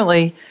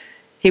apparently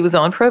he was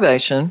on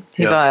probation.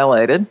 He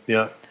violated.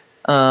 Yeah.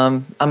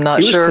 I'm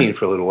not sure. He was clean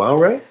for a little while,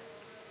 right?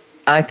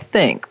 I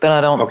think, but I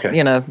don't,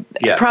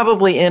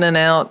 probably in and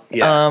out.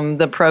 Yeah.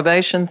 The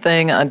probation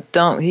thing, I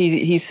don't,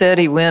 he said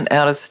he went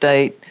out of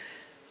state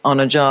on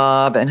a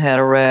job and had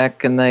a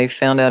wreck, and they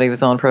found out he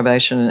was on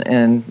probation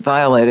and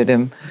violated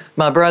him.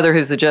 My brother,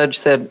 who's a judge,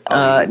 said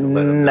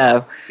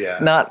no. Yeah.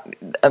 Not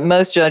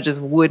most judges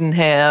wouldn't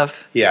have.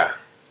 Yeah.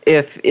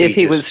 If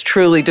he was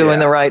truly doing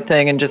the right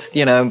thing and just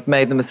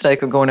made the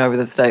mistake of going over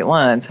the state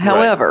lines.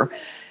 However,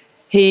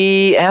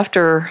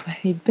 after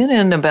he'd been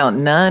in about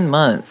 9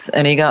 months,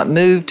 and he got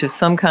moved to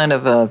some kind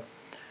of I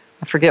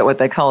forget what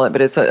they call it,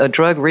 but it's a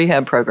drug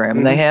rehab program,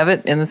 and they have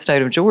it in the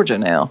state of Georgia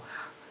now.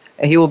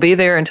 He will be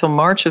there until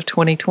March of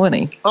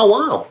 2020. Oh,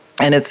 wow.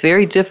 And it's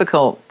very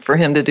difficult for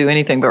him to do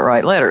anything but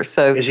write letters.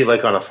 So is he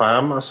like on a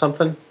farm or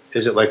something?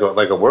 Is it like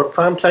a work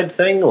farm type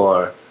thing,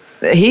 or?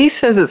 He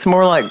says it's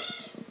more like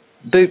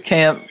boot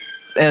camp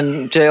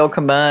and jail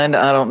combined.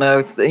 I don't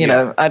know.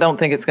 I don't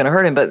think it's going to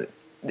hurt him, but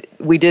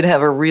we did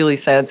have a really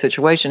sad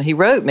situation. He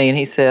wrote me and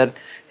he said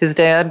his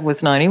dad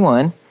was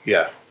 91.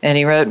 Yeah. And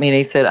he wrote me and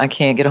he said, I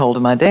can't get a hold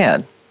of my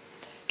dad.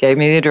 Gave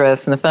me the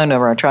address and the phone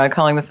number. I tried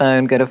calling the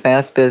phone, go to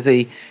Fast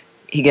Busy.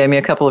 He gave me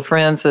a couple of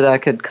friends that I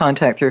could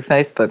contact through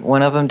Facebook.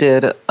 One of them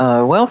did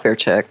a welfare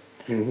check,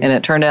 and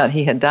it turned out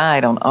he had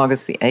died on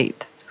August the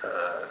 8th.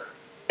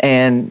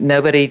 And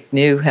nobody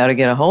knew how to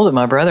get a hold of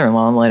my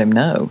brother-in-law and let him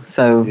know.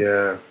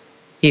 So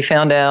he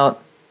found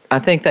out, I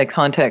think they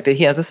contacted,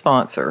 he has a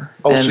sponsor.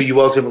 Oh, so you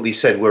ultimately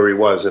said where he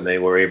was, and they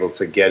were able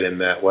to get him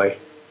that way?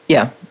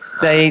 Yeah.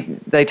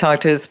 They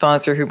talked to his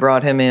sponsor who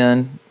brought him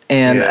in.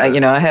 And,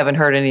 I haven't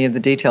heard any of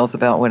the details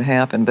about what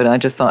happened, but I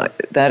just thought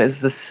that is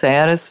the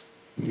saddest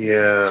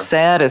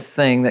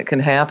thing that can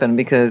happen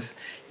because,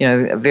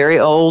 a very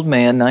old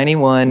man,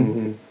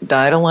 91,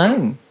 died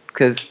alone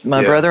because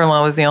my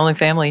brother-in-law was the only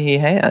family he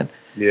had.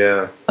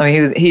 Yeah. I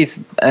mean, he's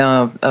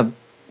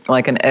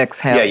like an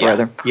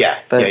ex-half-brother. Yeah.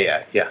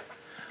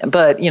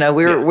 But,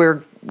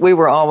 we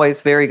were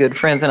always very good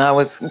friends, and I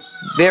was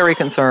very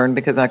concerned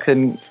because I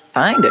couldn't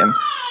find him.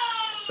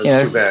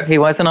 That's too bad. He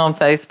wasn't on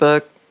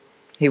Facebook.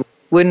 He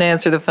wouldn't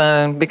answer the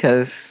phone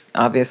because,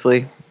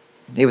 obviously,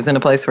 he was in a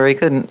place where he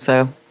couldn't,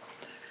 so...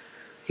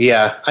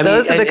 Yeah,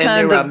 those are the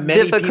kind of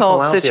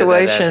difficult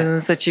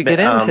situations that you get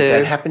into.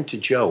 That happened to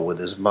Joe with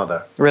his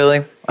mother. Really?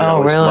 His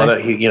mother,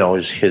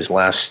 his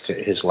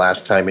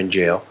last time in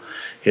jail.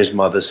 His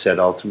mother said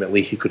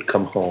ultimately he could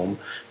come home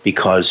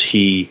because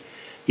he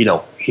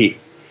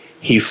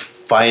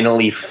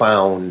finally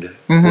found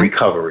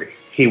recovery.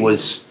 He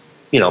was,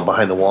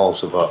 behind the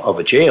walls of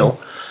a jail,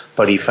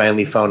 but he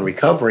finally found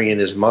recovery, and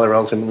his mother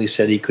ultimately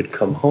said he could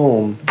come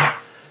home,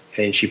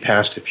 and she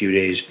passed a few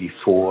days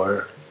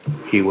before.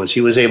 He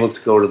was able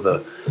to go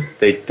to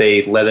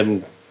they let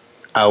him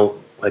out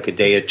like a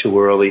day or two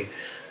early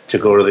to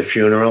go to the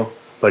funeral,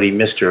 but he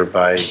missed her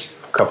by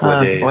a couple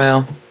of days.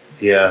 Well.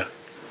 Yeah.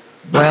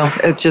 Well,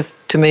 it just,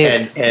 to me,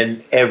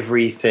 and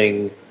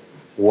everything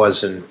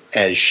wasn't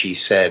as she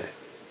said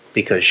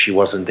because she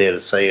wasn't there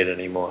to say it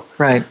anymore.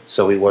 Right.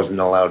 So he wasn't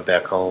allowed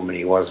back home, and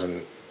he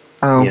wasn't,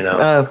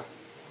 Oh.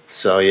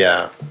 So,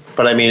 yeah.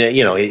 But, I mean,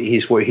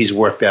 he's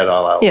worked that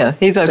all out. Yeah,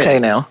 he's okay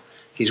since. now.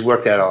 He's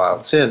worked that all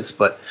out since,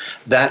 but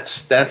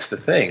that's the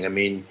thing. I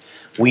mean,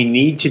 we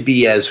need to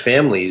be, as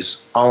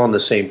families, all on the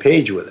same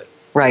page with it.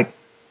 Right.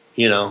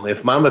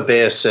 If Mama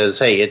Bear says,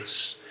 hey,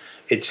 it's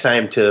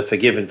time to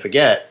forgive and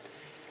forget,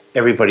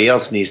 everybody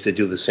else needs to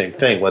do the same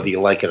thing, whether you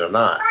like it or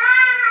not.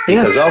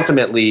 Yes. Because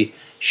ultimately,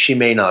 she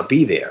may not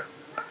be there.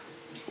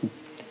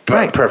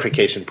 Right. Perfect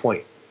case in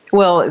point.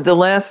 Well, the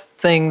last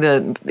thing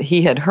that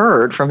he had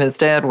heard from his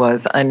dad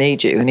was, I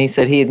need you. And he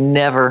said he had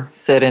never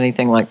said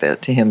anything like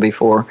that to him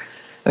before.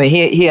 I mean,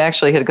 he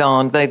actually had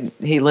gone,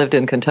 he lived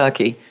in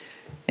Kentucky,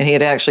 and he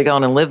had actually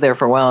gone and lived there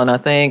for a while, and I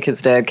think his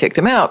dad kicked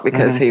him out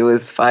because he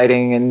was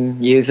fighting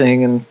and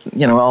using and,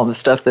 all the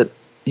stuff that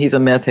he's a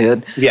meth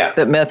head,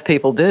 that meth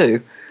people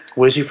do.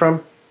 Where's he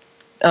from?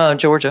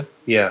 Georgia.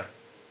 Yeah.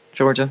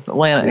 Georgia,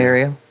 Atlanta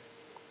area.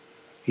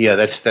 Yeah,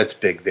 that's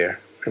big there.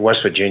 In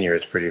West Virginia,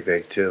 it's pretty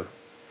big, too.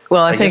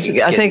 Well, I think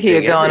he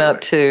had gone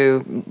up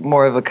to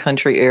more of a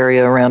country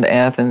area around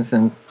Athens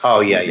and. Oh,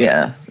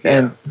 yeah.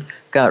 And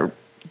got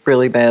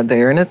really bad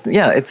there, and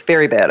it's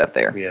very bad up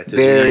there. Yeah,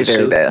 very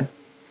bad.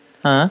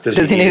 Huh?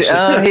 Does he need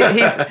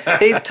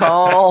he's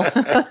tall.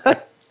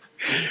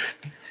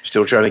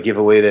 Still trying to give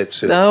away that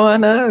suit. No, I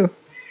know.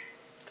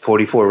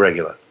 44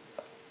 regular.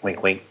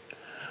 Wink, wink.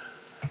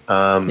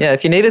 Yeah,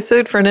 if you need a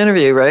suit for an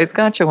interview, Ray's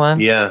got you one.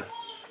 Yeah.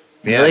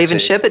 He'll even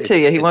ship it to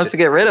you. He wants to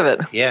get rid of it.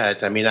 Yeah,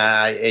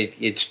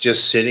 it's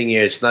just sitting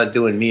here. It's not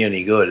doing me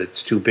any good.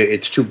 It's too big.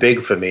 It's too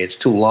big for me. It's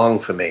too long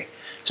for me.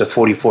 It's a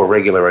 44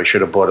 regular. I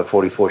should have bought a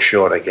 44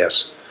 short, I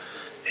guess.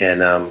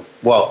 And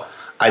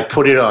I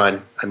put it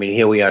on. I mean,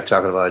 here we are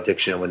talking about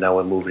addiction, and now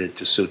we're moving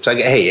into suits.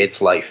 Hey,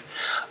 it's life.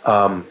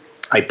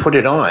 I put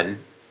it on,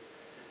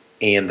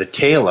 and the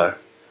tailor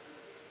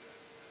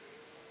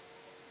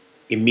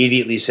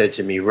immediately said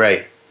to me,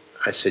 "Ray,"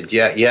 I said,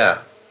 "Yeah."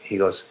 He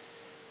goes,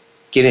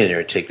 "Get in there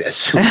and take that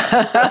suit."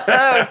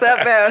 Oh, is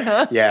that bad,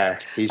 huh? Yeah.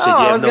 He said,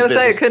 I was going to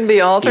say it couldn't be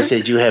altered. He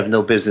said, "You have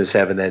no business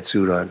having that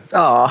suit on."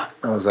 Oh.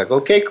 I was like,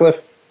 "Okay,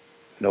 Cliff,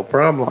 no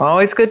problem."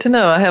 Always good to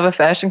know. I have a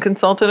fashion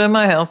consultant in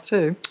my house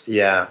too.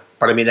 Yeah,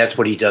 but I mean, that's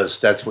what he does.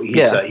 That's what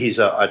he's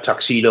a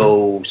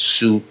tuxedo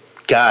suit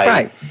guy.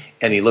 Right.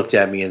 And he looked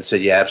at me and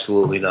said, "Yeah,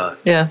 absolutely not."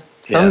 Yeah.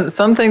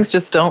 Some things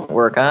just don't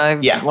work.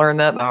 I've learned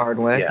that the hard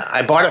way. Yeah,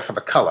 I bought it for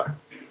the color.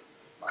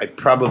 I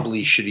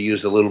probably should have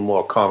used a little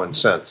more common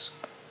sense,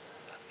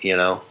 you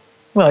know?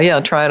 Well, yeah,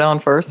 try it on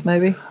first,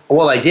 maybe.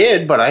 Well, I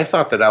did, but I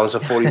thought that I was a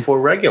 44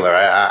 regular.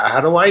 How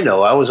do I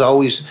know? I was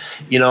always,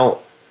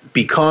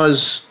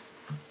 because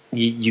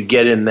you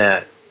get in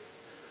that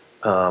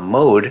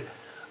mode,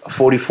 a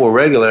 44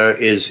 regular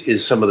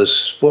is some of the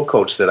sport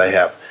coats that I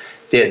have.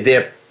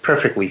 They're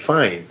perfectly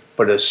fine,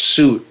 but a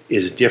suit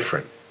is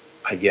different,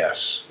 I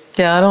guess.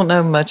 Yeah, I don't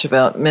know much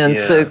about men's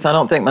suits. I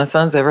don't think my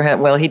son's ever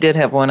had. Well, he did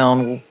have one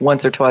on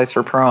once or twice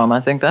for prom. I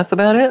think that's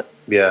about it.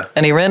 Yeah.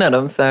 And he rented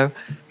them, so.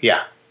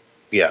 Yeah.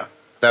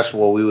 That's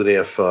what we were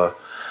there for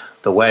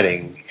the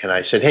wedding, and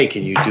I said, "Hey,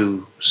 can you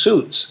do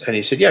suits?" And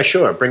he said, "Yeah,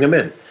 sure, bring them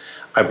in."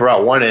 I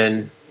brought one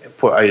in. I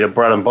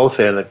brought them both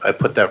in. I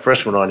put that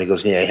first one on. He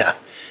goes, "Yeah,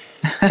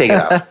 take it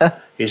out."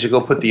 He said,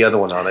 "Go put the other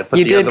one on." I put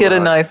you the did other get one a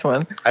on. nice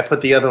one. I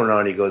put the other one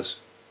on. He goes,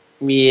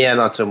 "Yeah,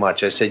 not so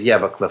much." I said, "Yeah,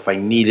 but Cliff, I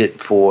need it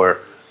for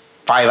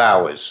 5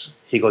 hours."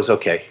 He goes,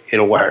 "Okay,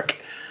 it'll work."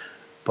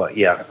 But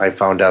yeah, I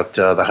found out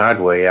the hard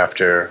way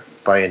after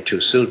buying 2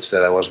 suits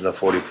that I wasn't a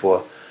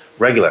 44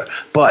 regular.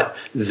 But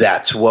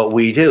that's what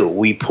we do.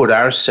 We put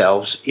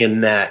ourselves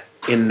in that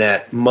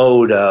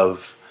mode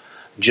of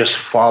just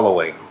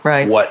following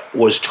what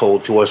was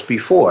told to us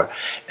before.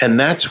 And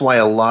that's why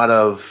a lot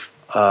of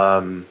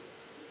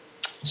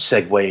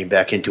segueing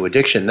back into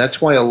addiction,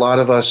 that's why a lot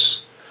of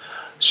us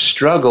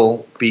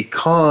struggle,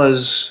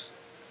 because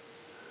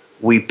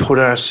we put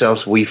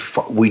ourselves, we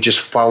just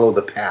follow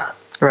the path.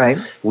 Right.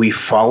 We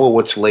follow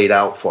what's laid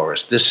out for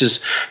us. This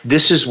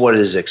is what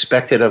is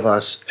expected of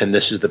us, and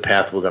this is the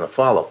path we're going to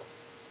follow.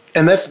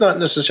 And that's not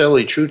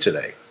necessarily true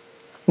today.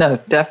 No,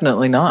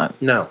 definitely not.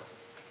 No,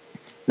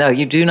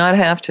 you do not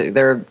have to.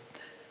 There are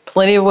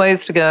plenty of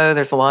ways to go.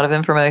 There's a lot of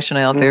information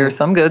out there,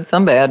 some good,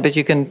 some bad, but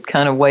you can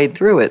kind of wade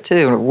through it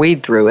too, or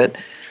weed through it.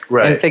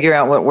 Right. And figure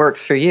out what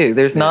works for you.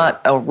 There's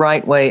not a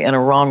right way and a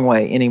wrong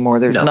way anymore.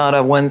 There's not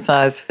a one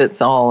size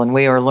fits all, and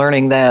we are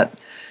learning that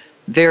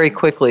very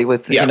quickly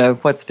with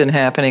what's been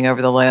happening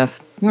over the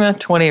last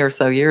 20 or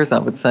so years, I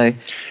would say.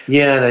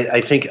 Yeah, and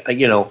I think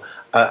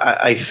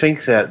I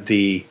think that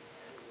the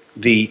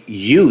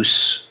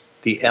use,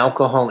 the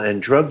alcohol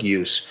and drug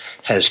use,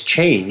 has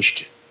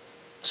changed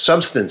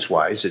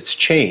substance-wise. It's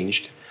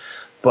changed,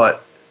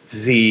 but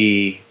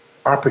the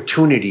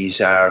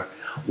opportunities are,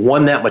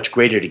 1, that much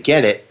greater to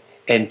get it,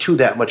 and 2,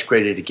 that much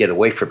greater to get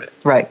away from it.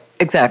 Right.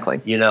 Exactly.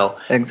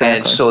 Exactly.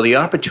 And so the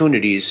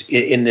opportunities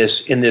in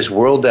this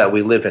world that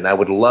we live in, I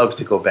would love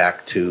to go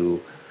back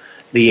to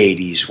the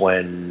 80s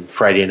when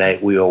Friday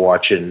night we were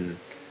watching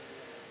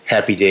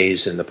Happy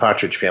Days and the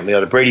Partridge Family, or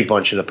the Brady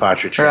Bunch and the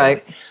Partridge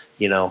Family.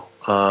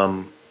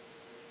 Right.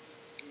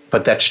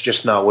 But that's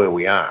just not where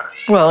we are.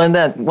 Well, and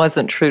that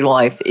wasn't true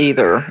life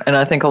either. And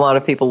I think a lot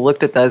of people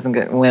looked at those and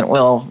went,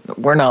 well,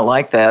 we're not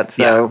like that,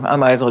 so I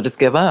might as well just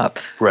give up.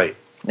 Right.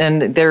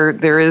 And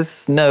there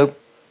is no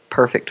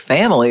perfect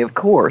family, of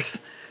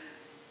course.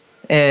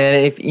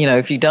 And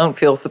if you don't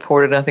feel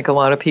supported, I think a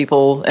lot of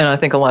people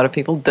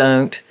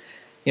don't.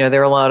 There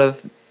are a lot of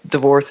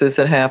divorces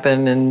that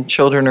happen, and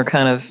children are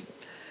kind of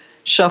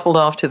shuffled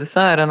off to the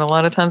side, and a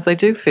lot of times they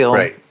do feel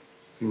I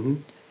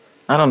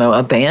don't know,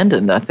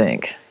 abandoned. I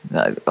think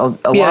a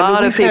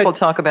lot of people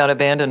talk about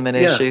abandonment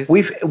issues.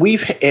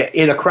 We've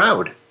in a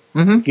crowd.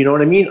 Mm-hmm. You know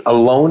what I mean?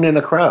 Alone in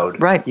a crowd.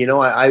 Right.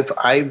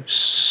 I've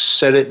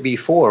said it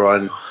before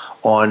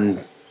on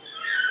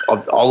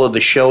all of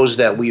the shows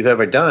that we've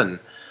ever done,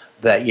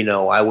 that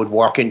I would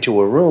walk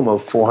into a room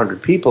of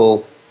 400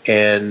 people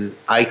and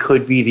I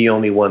could be the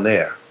only one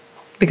there.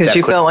 Because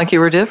you felt like you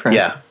were different.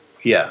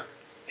 Yeah.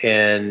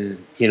 And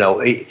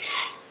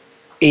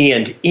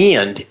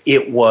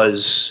it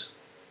was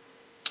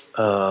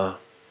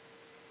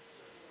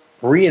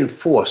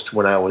reinforced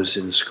when I was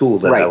in school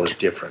that I was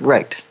different.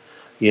 Right.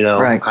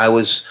 I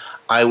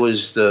I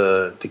was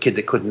the kid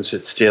that couldn't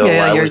sit still.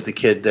 Yeah, I was the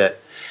kid that,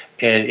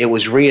 and it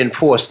was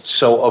reinforced.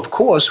 So, of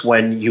course,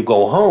 when you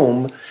go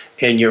home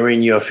and you're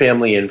in your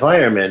family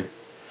environment,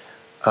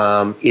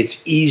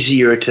 it's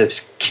easier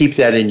to keep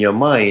that in your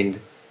mind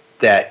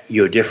that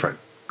you're different.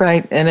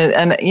 Right.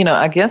 And you know,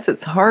 I guess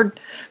it's hard.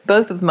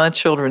 Both of my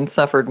children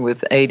suffered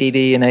with ADD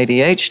and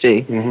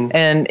ADHD,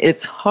 and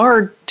it's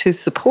hard to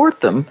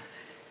support them,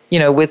 you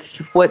know, with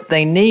what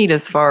they need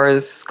as far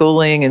as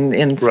schooling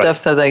and stuff.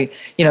 So they,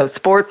 you know,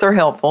 sports are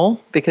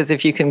helpful because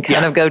if you can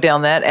kind of go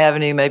down that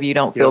avenue, maybe you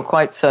don't feel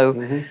quite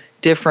so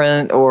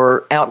different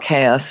or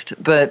outcast.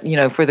 But, you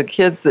know, for the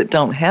kids that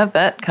don't have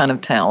that kind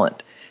of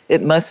talent,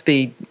 it must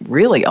be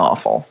really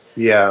awful.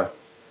 Yeah.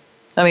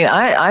 I mean,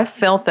 I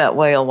felt that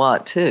way a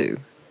lot too.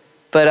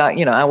 But,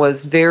 I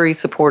was very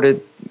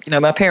supported. You know,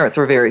 my parents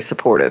were very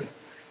supportive.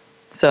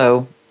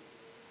 So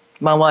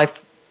my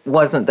life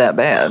wasn't that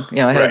bad. You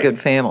know, I had a good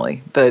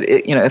family. But,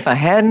 if I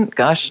hadn't,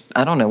 gosh,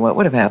 I don't know what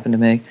would have happened to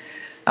me.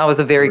 I was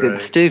a very good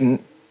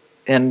student.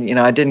 And,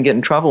 I didn't get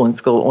in trouble in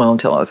school,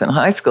 until I was in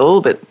high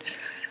school. But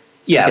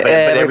but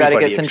everybody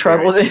gets in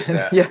trouble then.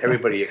 Yeah.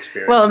 Everybody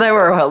experiences. Well, they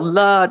were a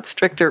lot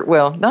stricter.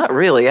 Well, not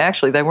really.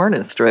 Actually, they weren't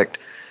as strict.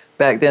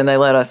 Back then, they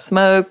let us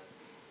smoke.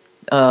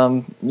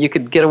 You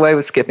could get away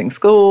with skipping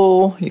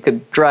school. You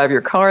could drive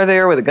your car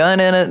there with a gun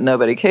in it.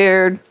 Nobody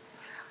cared.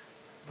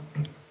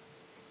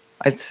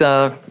 It's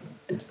a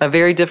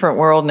very different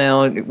world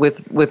now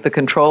with the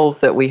controls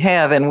that we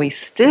have, and we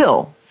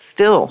still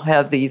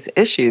have these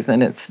issues.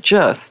 And it's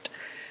just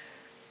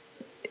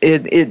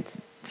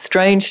it's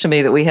strange to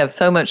me that we have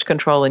so much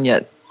control and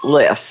yet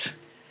less,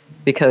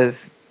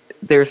 because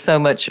there's so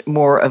much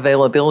more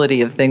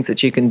availability of things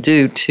that you can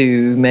do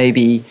to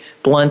maybe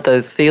blunt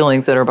those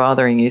feelings that are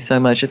bothering you so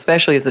much,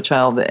 especially as a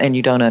child, and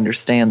you don't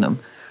understand them.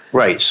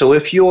 Right. So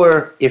if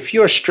you're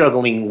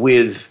struggling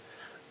with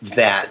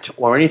that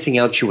or anything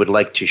else you would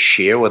like to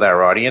share with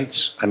our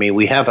audience, I mean,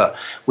 we have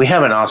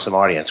an awesome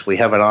audience. We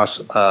have an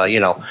awesome,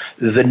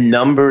 the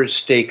numbers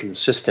stay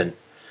consistent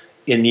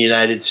in the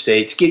United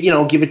States. Give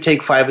or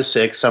take 5 or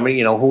 6.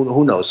 Somebody,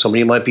 who knows?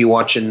 Somebody might be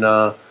watching.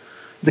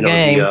 The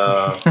game.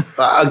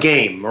 A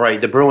game,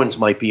 right? The Bruins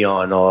might be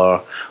on,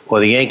 or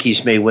the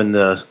Yankees may win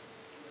the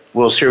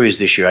World Series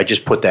this year. I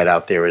just put that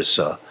out there as,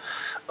 call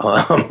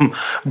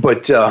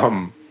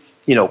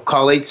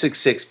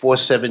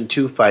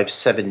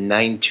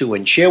 866-472-5792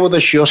 and share with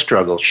us your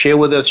struggle. Share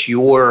with us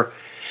your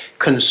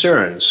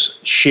concerns.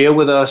 Share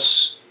with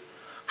us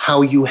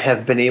how you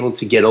have been able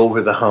to get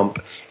over the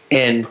hump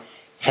and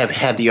have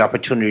had the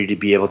opportunity to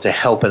be able to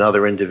help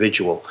another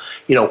individual.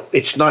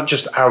 It's not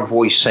just our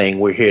voice saying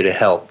we're here to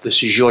help.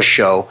 This is your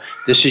show.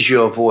 This is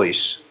your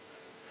voice.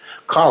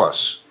 Call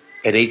us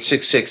at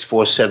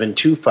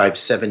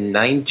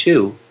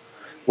 866-472-5792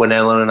 when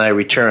Ellen and I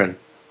return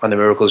on the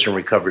Miracles in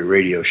Recovery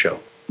radio show.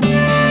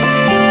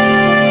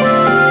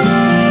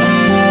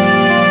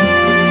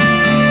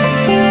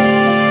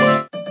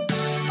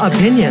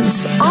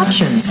 Opinions,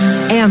 options,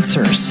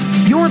 answers.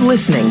 You're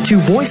listening to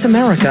Voice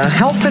America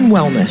Health and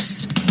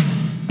Wellness.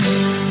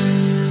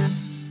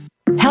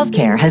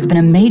 Healthcare has been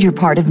a major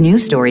part of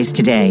news stories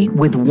today,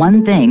 with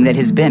one thing that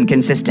has been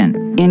consistent: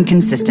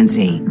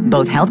 inconsistency.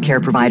 Both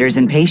healthcare providers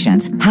and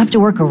patients have to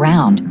work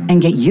around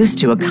and get used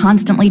to a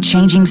constantly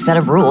changing set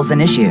of rules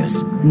and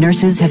issues.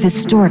 Nurses have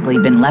historically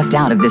been left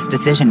out of this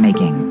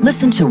decision-making.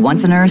 Listen to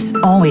Once a Nurse,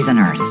 Always a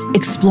Nurse,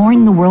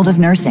 exploring the world of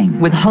nursing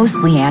with host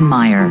Leanne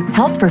Meyer.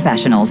 Health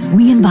professionals,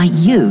 we invite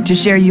you to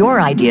share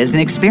your ideas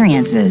and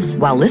experiences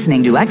while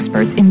listening to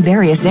experts in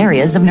various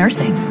areas of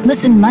nursing.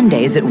 Listen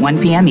Mondays at 1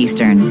 p.m.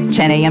 Eastern,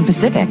 10 a.m.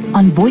 Pacific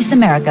on Voice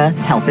America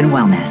Health and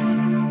Wellness.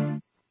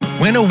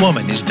 When a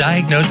woman is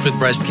diagnosed with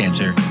breast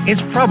cancer,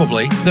 it's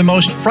probably the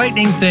most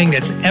frightening thing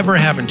that's ever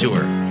happened to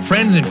her.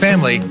 Friends and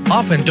family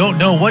often don't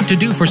know what to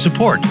do for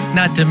support,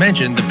 not to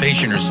mention the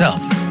patient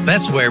herself.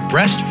 That's where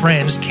Breast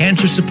Friends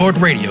Cancer Support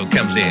Radio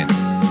comes in.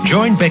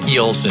 Join Becky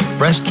Olson,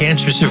 breast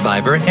cancer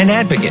survivor and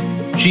advocate.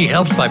 She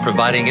helps by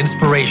providing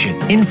inspiration,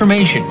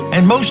 information,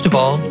 and most of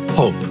all,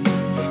 hope.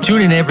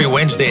 Tune in every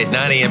Wednesday at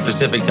 9 a.m.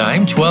 Pacific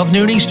Time, 12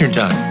 noon Eastern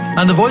Time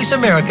on the Voice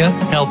America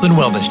Health and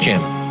Wellness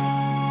Channel.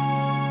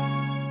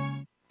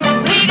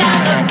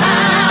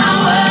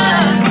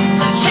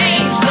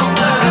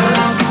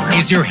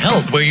 Is your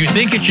health where you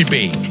think it should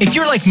be? If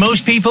you're like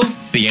most people,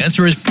 the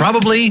answer is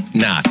probably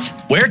not.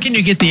 Where can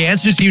you get the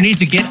answers you need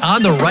to get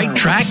on the right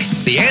track?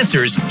 The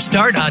answers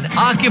start on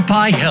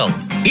Occupy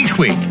Health. Each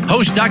week,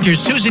 host Dr.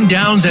 Susan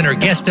Downs and her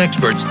guest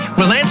experts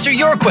will answer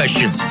your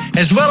questions,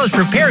 as well as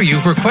prepare you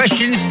for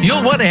questions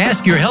you'll want to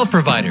ask your health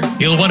provider.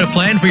 You'll want to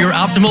plan for your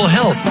optimal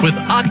health with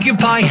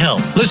Occupy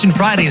Health. Listen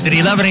Fridays at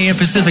 11 a.m.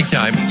 Pacific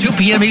Time, 2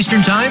 p.m.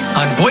 Eastern Time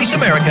on Voice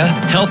America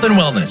Health and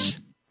Wellness.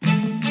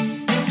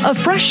 A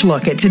fresh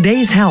look at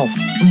today's health.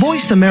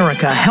 Voice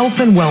America Health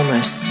and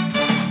Wellness.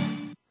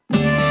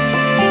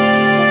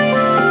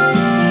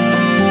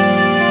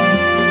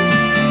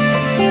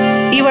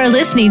 You are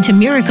listening to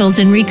Miracles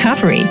in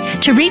Recovery.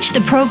 To reach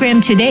the program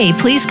today,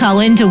 please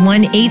call in to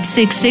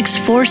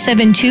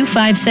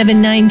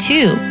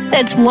 1-866-472-5792.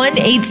 That's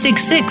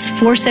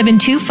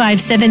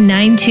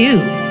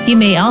 1-866-472-5792. You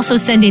may also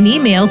send an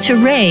email to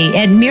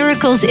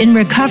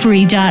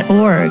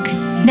ray@miraclesinrecovery.org.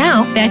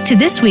 Now, back to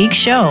this week's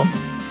show.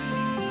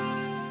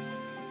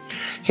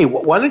 Hey,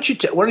 why don't you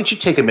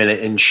take a minute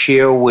and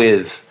share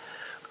with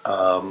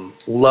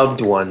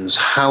loved ones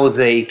how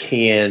they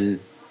can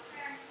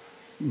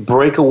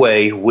break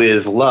away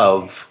with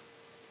love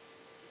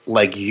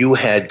like you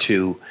had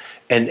to,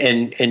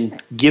 and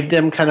give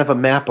them kind of a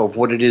map of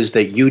what it is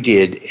that you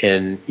did.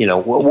 And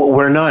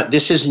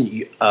this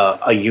isn't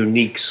a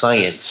unique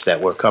science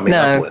that we're coming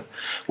up with.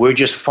 We're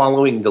just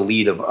following the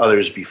lead of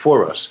others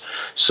before us.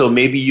 So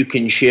maybe you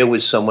can share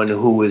with someone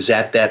who is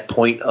at that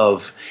point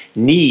of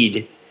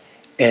need,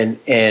 and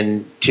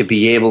to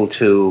be able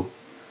to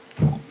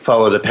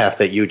follow the path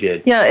that you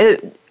did. Yeah,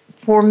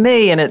 for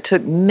me, and it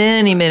took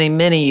many, many,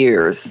 many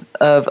years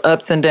of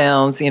ups and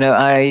downs.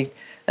 I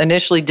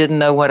initially didn't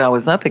know what I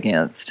was up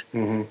against,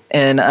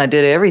 and I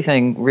did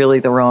everything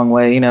really the wrong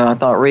way. I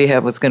thought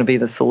rehab was going to be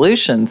the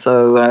solution,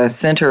 so I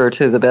sent her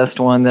to the best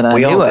one that I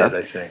knew of. We all did,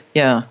 I think.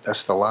 Yeah.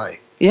 That's the lie.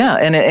 Yeah,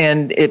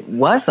 and it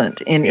wasn't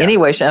in any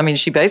way. I mean,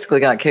 she basically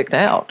got kicked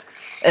out.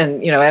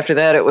 And, after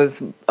that, it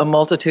was a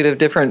multitude of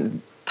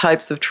different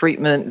types of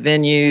treatment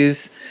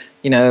venues,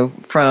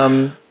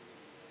 from...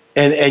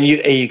 And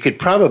you could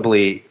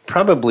probably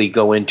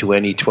go into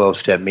any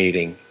 12-step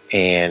meeting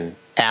and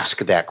ask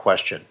that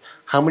question.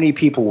 How many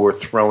people were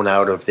thrown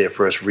out of their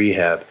first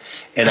rehab?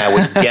 And I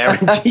would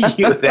guarantee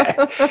you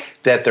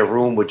that the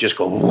room would just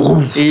go,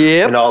 woof,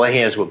 and all the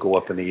hands would go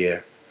up in the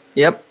air.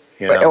 Yep.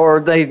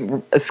 Or they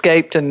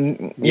escaped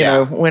and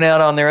went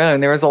out on their own.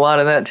 There was a lot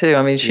of that too.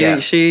 I mean,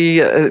 she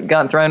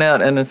got thrown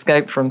out and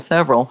escaped from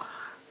several.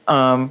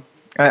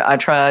 I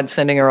tried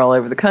sending her all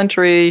over the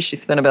country. She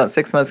spent about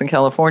 6 months in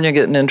California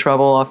getting in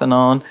trouble off and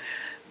on.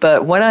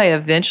 But what I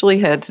eventually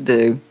had to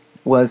do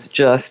was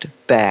just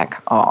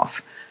back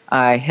off.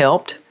 I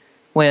helped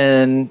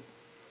when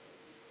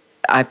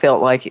I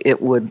felt like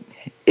it would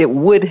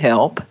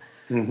help.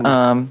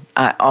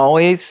 I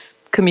always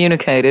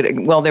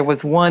communicated. Well, there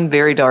was one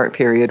very dark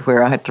period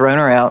where I had thrown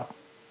her out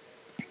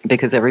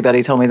because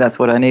everybody told me that's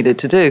what I needed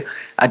to do.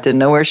 I didn't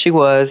know where she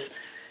was.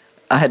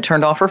 I had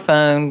turned off her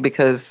phone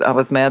because I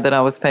was mad that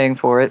I was paying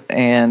for it,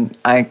 and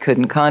I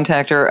couldn't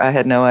contact her. I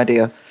had no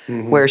idea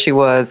where she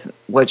was,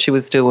 what she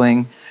was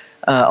doing.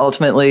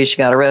 Ultimately, she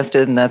got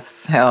arrested, and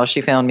that's how she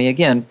found me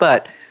again.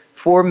 But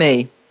for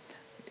me,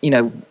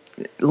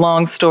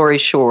 long story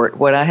short,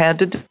 what I had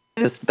to do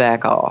was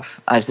back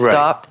off. I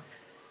stopped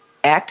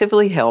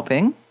actively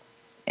helping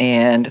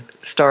and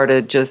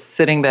started just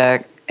sitting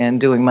back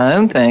and doing my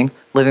own thing,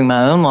 living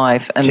my own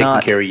life, and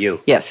taking care of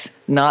you. Yes,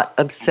 not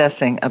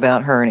obsessing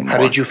about her anymore. How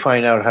did you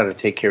find out how to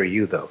take care of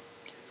you, though?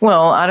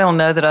 Well, I don't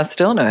know that I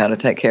still know how to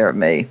take care of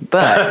me,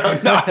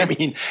 but no, I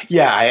mean,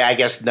 I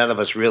guess none of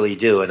us really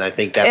do, and I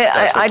think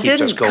that's what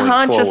keeps us going forward.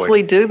 I didn't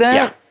consciously do that.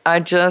 Yeah. I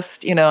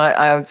just,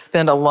 I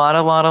spend a lot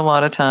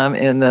of time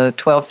in the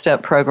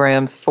 12-step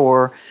programs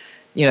for,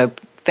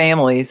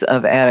 families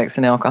of addicts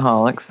and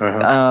alcoholics.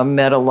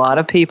 Met a lot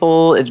of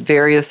people at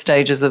various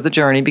stages of the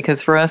journey,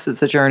 because for us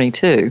it's a journey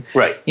too.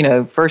 Right.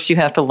 First you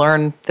have to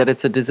learn that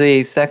it's a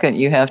disease. Second,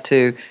 you have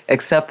to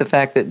accept the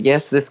fact that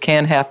yes, this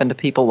can happen to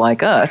people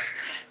like us,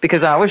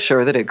 because I was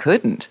sure that it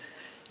couldn't.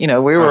 We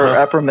were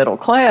upper middle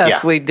class.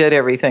 Yeah. We did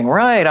everything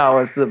right. I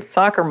was the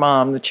soccer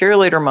mom, the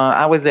cheerleader mom.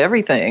 I was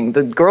everything,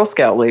 the Girl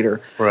Scout leader.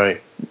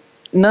 Right.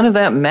 None of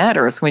that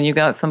matters when you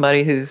got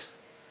somebody who's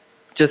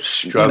just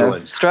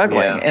struggling.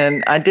 Yeah.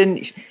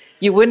 And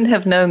you wouldn't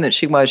have known that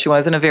she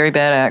was in a very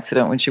bad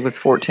accident when she was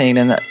 14,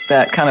 and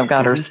that kind of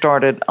got her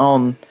started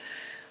on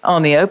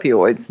the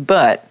opioids,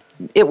 but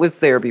it was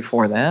there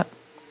before that.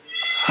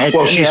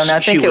 Well, she was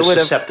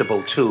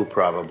susceptible too,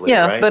 probably.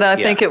 Yeah, right? But I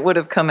think it would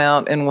have come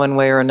out in one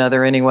way or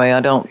another anyway. I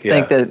don't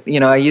think that,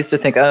 I used to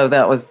think,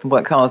 that was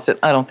what caused it.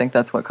 I don't think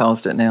that's what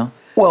caused it now.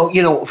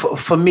 Well,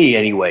 for me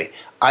anyway,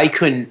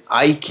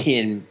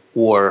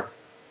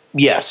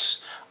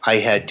 yes, I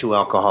had two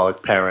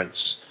alcoholic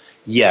parents.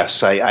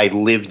 Yes, I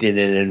lived in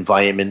an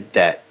environment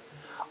that,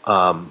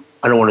 I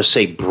don't want to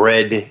say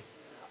bred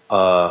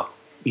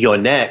you're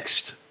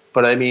next,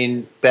 but I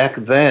mean, back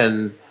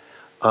then,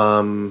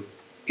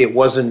 it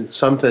wasn't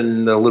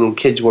something the little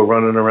kids were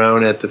running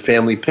around at the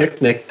family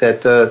picnic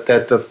that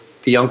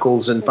the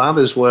uncles and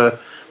fathers were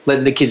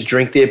letting the kids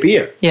drink their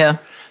beer. Yeah.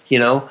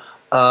 Now,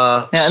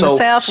 in the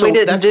South, we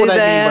didn't do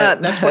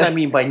that. That's what I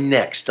mean by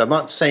next. I'm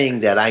not saying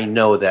that I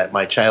know that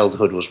my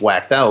childhood was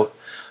whacked out.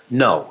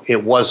 No,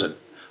 it wasn't.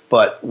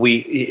 But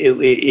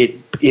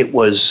it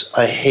was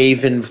a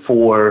haven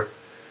for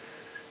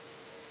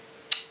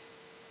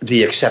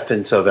the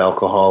acceptance of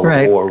alcohol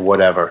or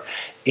whatever.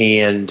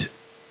 And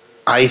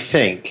I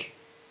think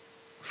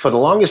for the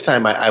longest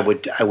time I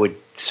would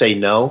say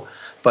no.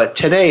 But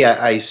today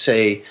I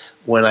say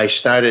when I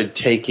started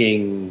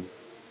taking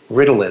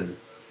Ritalin,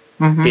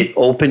 it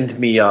opened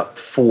me up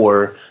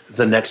for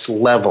the next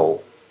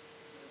level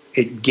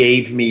it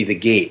gave me the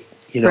gate.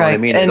 You know right. what I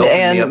mean?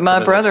 And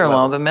my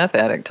brother-in-law, the meth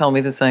addict, told me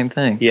the same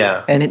thing.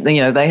 Yeah. And,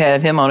 they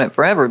had him on it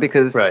forever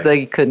because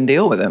they couldn't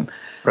deal with him.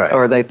 Right.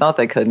 Or they thought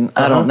they couldn't.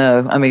 I don't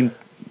know. I mean,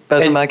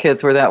 both of my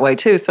kids were that way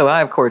too. So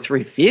I, of course,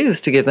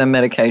 refused to give them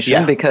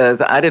medication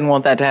because I didn't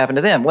want that to happen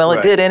to them. Well,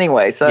 it did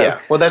anyway. So yeah.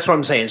 Well, that's what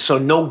I'm saying. So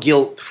no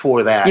guilt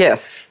for that.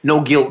 Yes.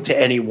 No guilt to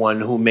anyone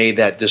who made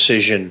that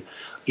decision,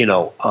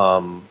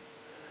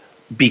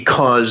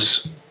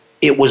 because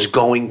it was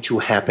going to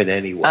happen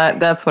anyway.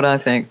 That's what I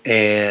think.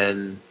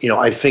 And,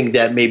 I think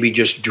that maybe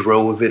just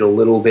drove it a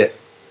little bit.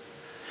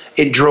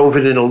 It drove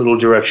it in a little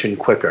direction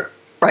quicker.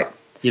 Right.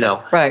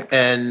 Right.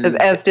 And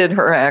as did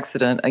her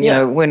accident.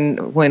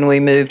 When we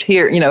moved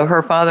here,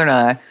 her father and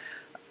I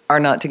are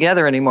not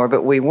together anymore,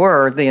 but we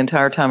were the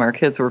entire time our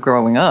kids were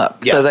growing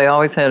up. Yeah. So they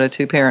always had a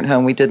 2-parent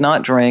home. We did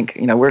not drink.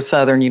 We're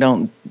Southern. You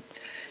don't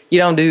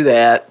do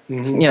that.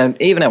 Mm-hmm.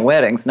 Even at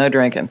weddings, no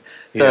drinking.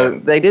 So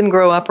they didn't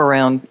grow up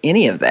around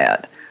any of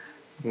that.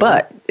 Mm-hmm.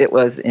 But it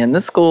was in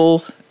the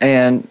schools,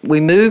 and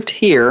we moved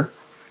here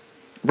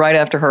right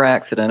after her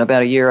accident,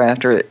 about a year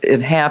after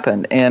it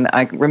happened. And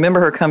I remember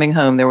her coming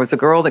home. There was a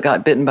girl that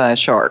got bitten by a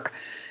shark,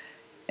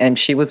 and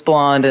she was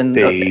blonde and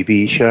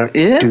baby shark.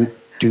 Yeah,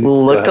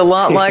 looked a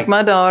lot like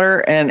my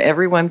daughter, and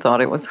everyone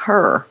thought it was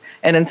her.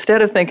 And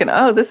instead of thinking,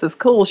 "Oh, this is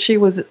cool," she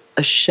was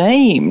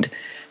ashamed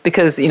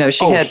because she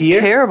had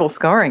terrible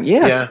scarring.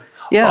 Yes.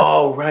 Yeah.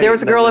 Oh, right. There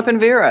was a girl up in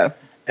Vero.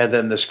 And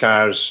then the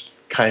scars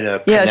kind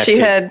of connected. Yeah, she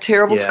had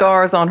terrible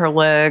scars on her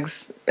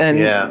legs,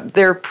 and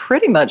they're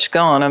pretty much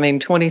gone. I mean,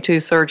 22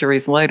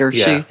 surgeries later,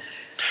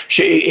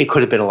 it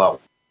could have been a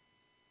lot.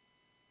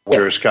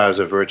 Her scars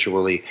are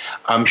virtually,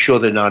 I'm sure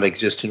they're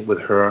non-existent with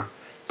her,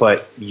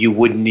 but you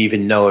wouldn't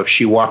even know if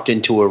she walked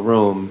into a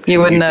room. You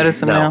wouldn't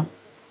notice them now?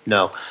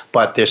 No,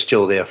 but they're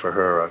still there for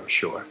her, I'm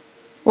sure.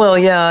 Well,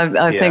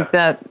 I think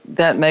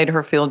that made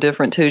her feel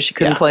different, too. She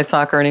couldn't play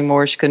soccer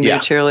anymore. She couldn't be a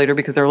cheerleader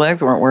because her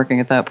legs weren't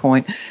working at that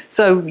point.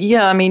 So,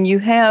 you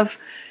have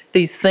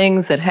these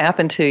things that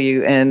happen to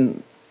you,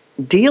 and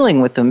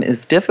dealing with them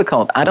is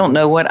difficult. I don't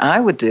know what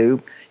I would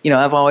do.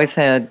 I've always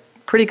had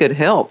pretty good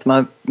health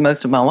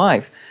most of my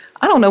life.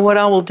 I don't know what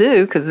I will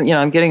do because,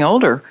 I'm getting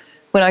older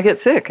when I get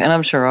sick, and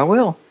I'm sure I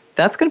will.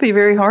 That's going to be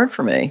very hard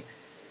for me.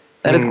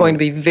 That is going to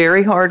be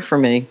very hard for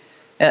me.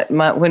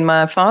 When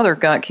my father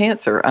got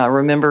cancer, I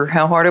remember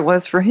how hard it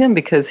was for him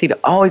because he'd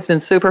always been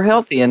super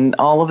healthy, and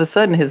all of a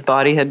sudden his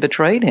body had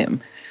betrayed him,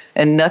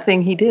 and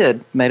nothing he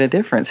did made a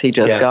difference. He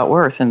just got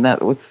worse, and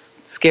that was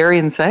scary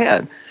and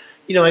sad.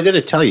 I got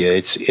to tell you,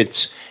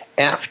 it's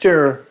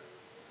after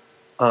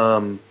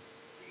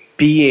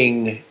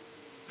being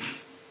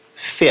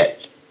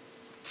fit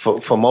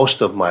for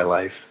most of my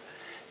life,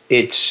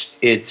 it's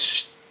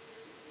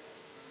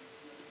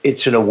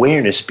an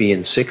awareness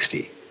being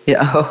 60.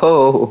 Yeah.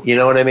 Oh. You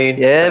know what I mean?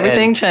 Yeah,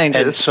 everything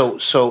changes.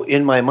 And so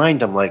in my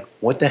mind, I'm like,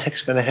 what the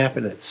heck's going to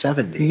happen at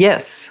 70?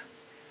 Yes.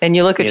 And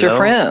you look at your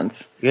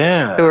friends.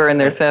 Yeah. Who are in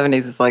their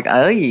 70s. It's like,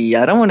 I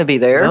don't want to be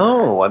there.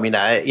 No. I mean,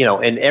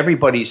 and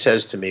everybody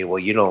says to me, well,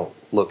 you don't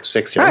look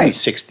 60. I'm only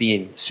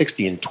 60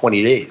 in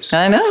 20 days.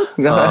 I know.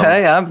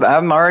 Hey,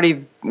 I'm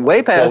already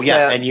way past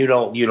that. And you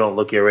don't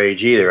look your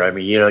age either. I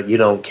mean, you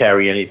don't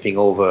carry anything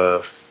over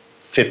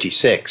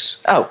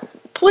 56. Oh,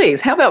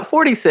 please, how about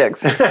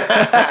 46?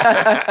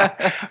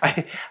 I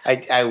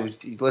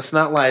let's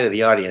not lie to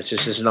the audience.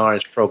 This is an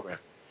honest program.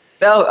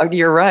 Oh,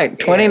 you're right.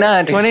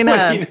 29.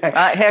 Heck,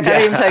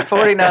 I'd even take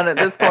 49 at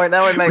this point.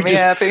 That would make me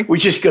happy. We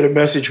just got a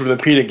message from the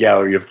peanut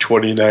gallery of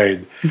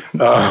 29.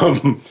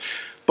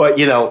 But,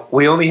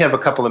 we only have a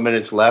couple of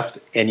minutes left.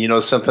 And,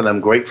 something,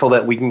 I'm grateful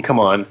that we can come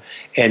on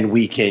and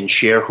we can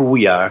share who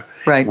we are.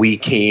 Right. We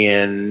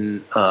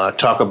can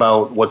talk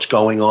about what's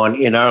going on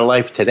in our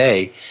life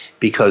today,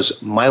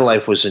 because my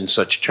life was in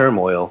such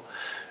turmoil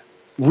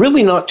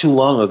really not too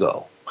long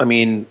ago. I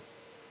mean,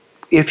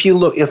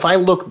 if I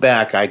look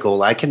back, I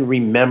can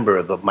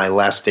remember my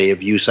last day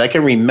of use. I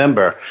can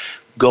remember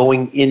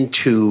going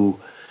into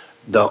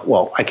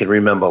I can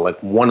remember like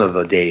one of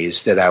the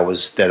days that I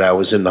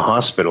was in the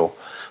hospital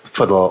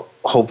for the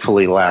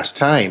hopefully last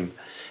time.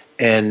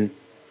 And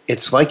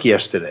it's like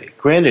yesterday.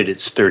 Granted,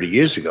 it's 30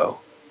 years ago.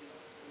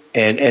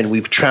 And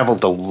we've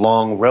traveled a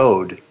long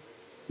road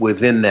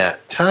within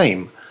that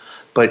time,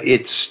 but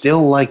it's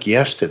still like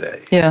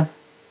yesterday. Yeah.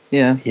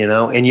 Yeah.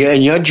 And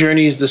your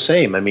journey is the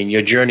same. I mean,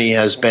 your journey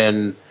has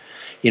been,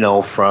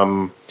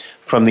 from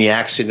the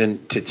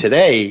accident to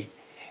today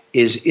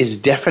is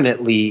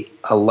definitely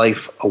a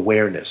life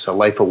awareness, a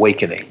life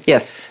awakening.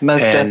 Yes,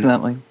 most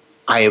definitely.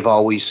 I have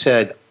always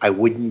said I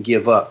wouldn't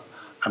give up.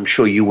 I'm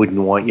sure you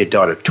wouldn't want your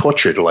daughter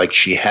tortured like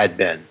she had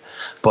been,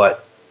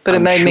 but it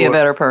made me a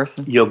better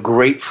person. You're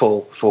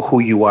grateful for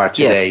who you are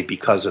today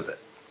because of it.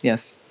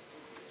 Yes,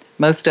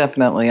 most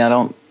definitely.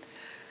 I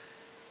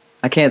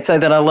can't say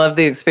that I love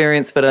the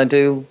experience, but I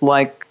do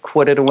like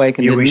what it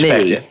awakened in me. You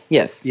respect it.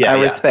 Yes,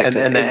 I respect it.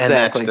 And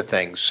that's the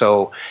thing.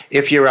 So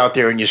if you're out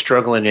there and you're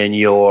struggling and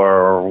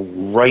you're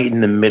right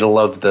in the middle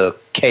of the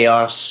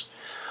chaos,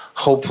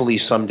 hopefully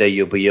someday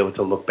you'll be able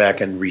to look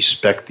back and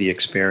respect the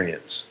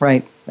experience.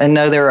 Right. And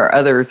know there are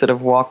others that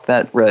have walked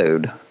that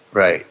road.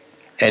 Right.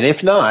 And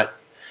if not,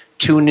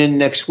 tune in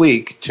next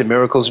week to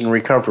Miracles in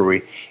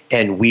Recovery,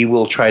 and we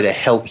will try to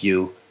help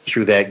you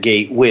through that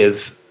gate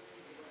with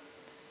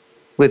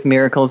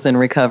Miracles in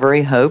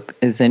Recovery. Hope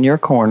is in your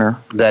corner.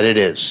 That it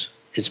is.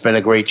 It's been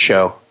a great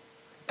show.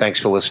 Thanks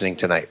for listening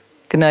tonight.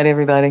 Good night,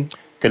 everybody.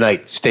 Good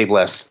night. Stay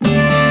blessed.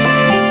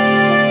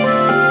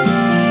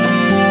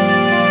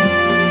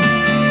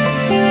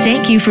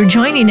 Thank you for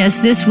joining us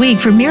this week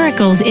for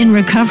Miracles in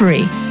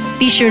Recovery.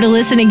 Be sure to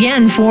listen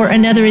again for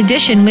another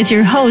edition with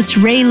your host,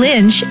 Ray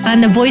Lynch,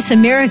 on the Voice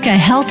America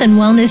Health and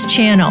Wellness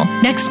channel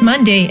next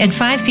Monday at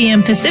 5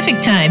 p.m.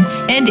 Pacific Time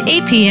and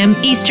 8 p.m.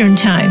 Eastern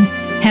Time.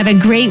 Have a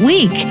great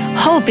week.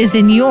 Hope is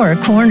in your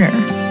corner.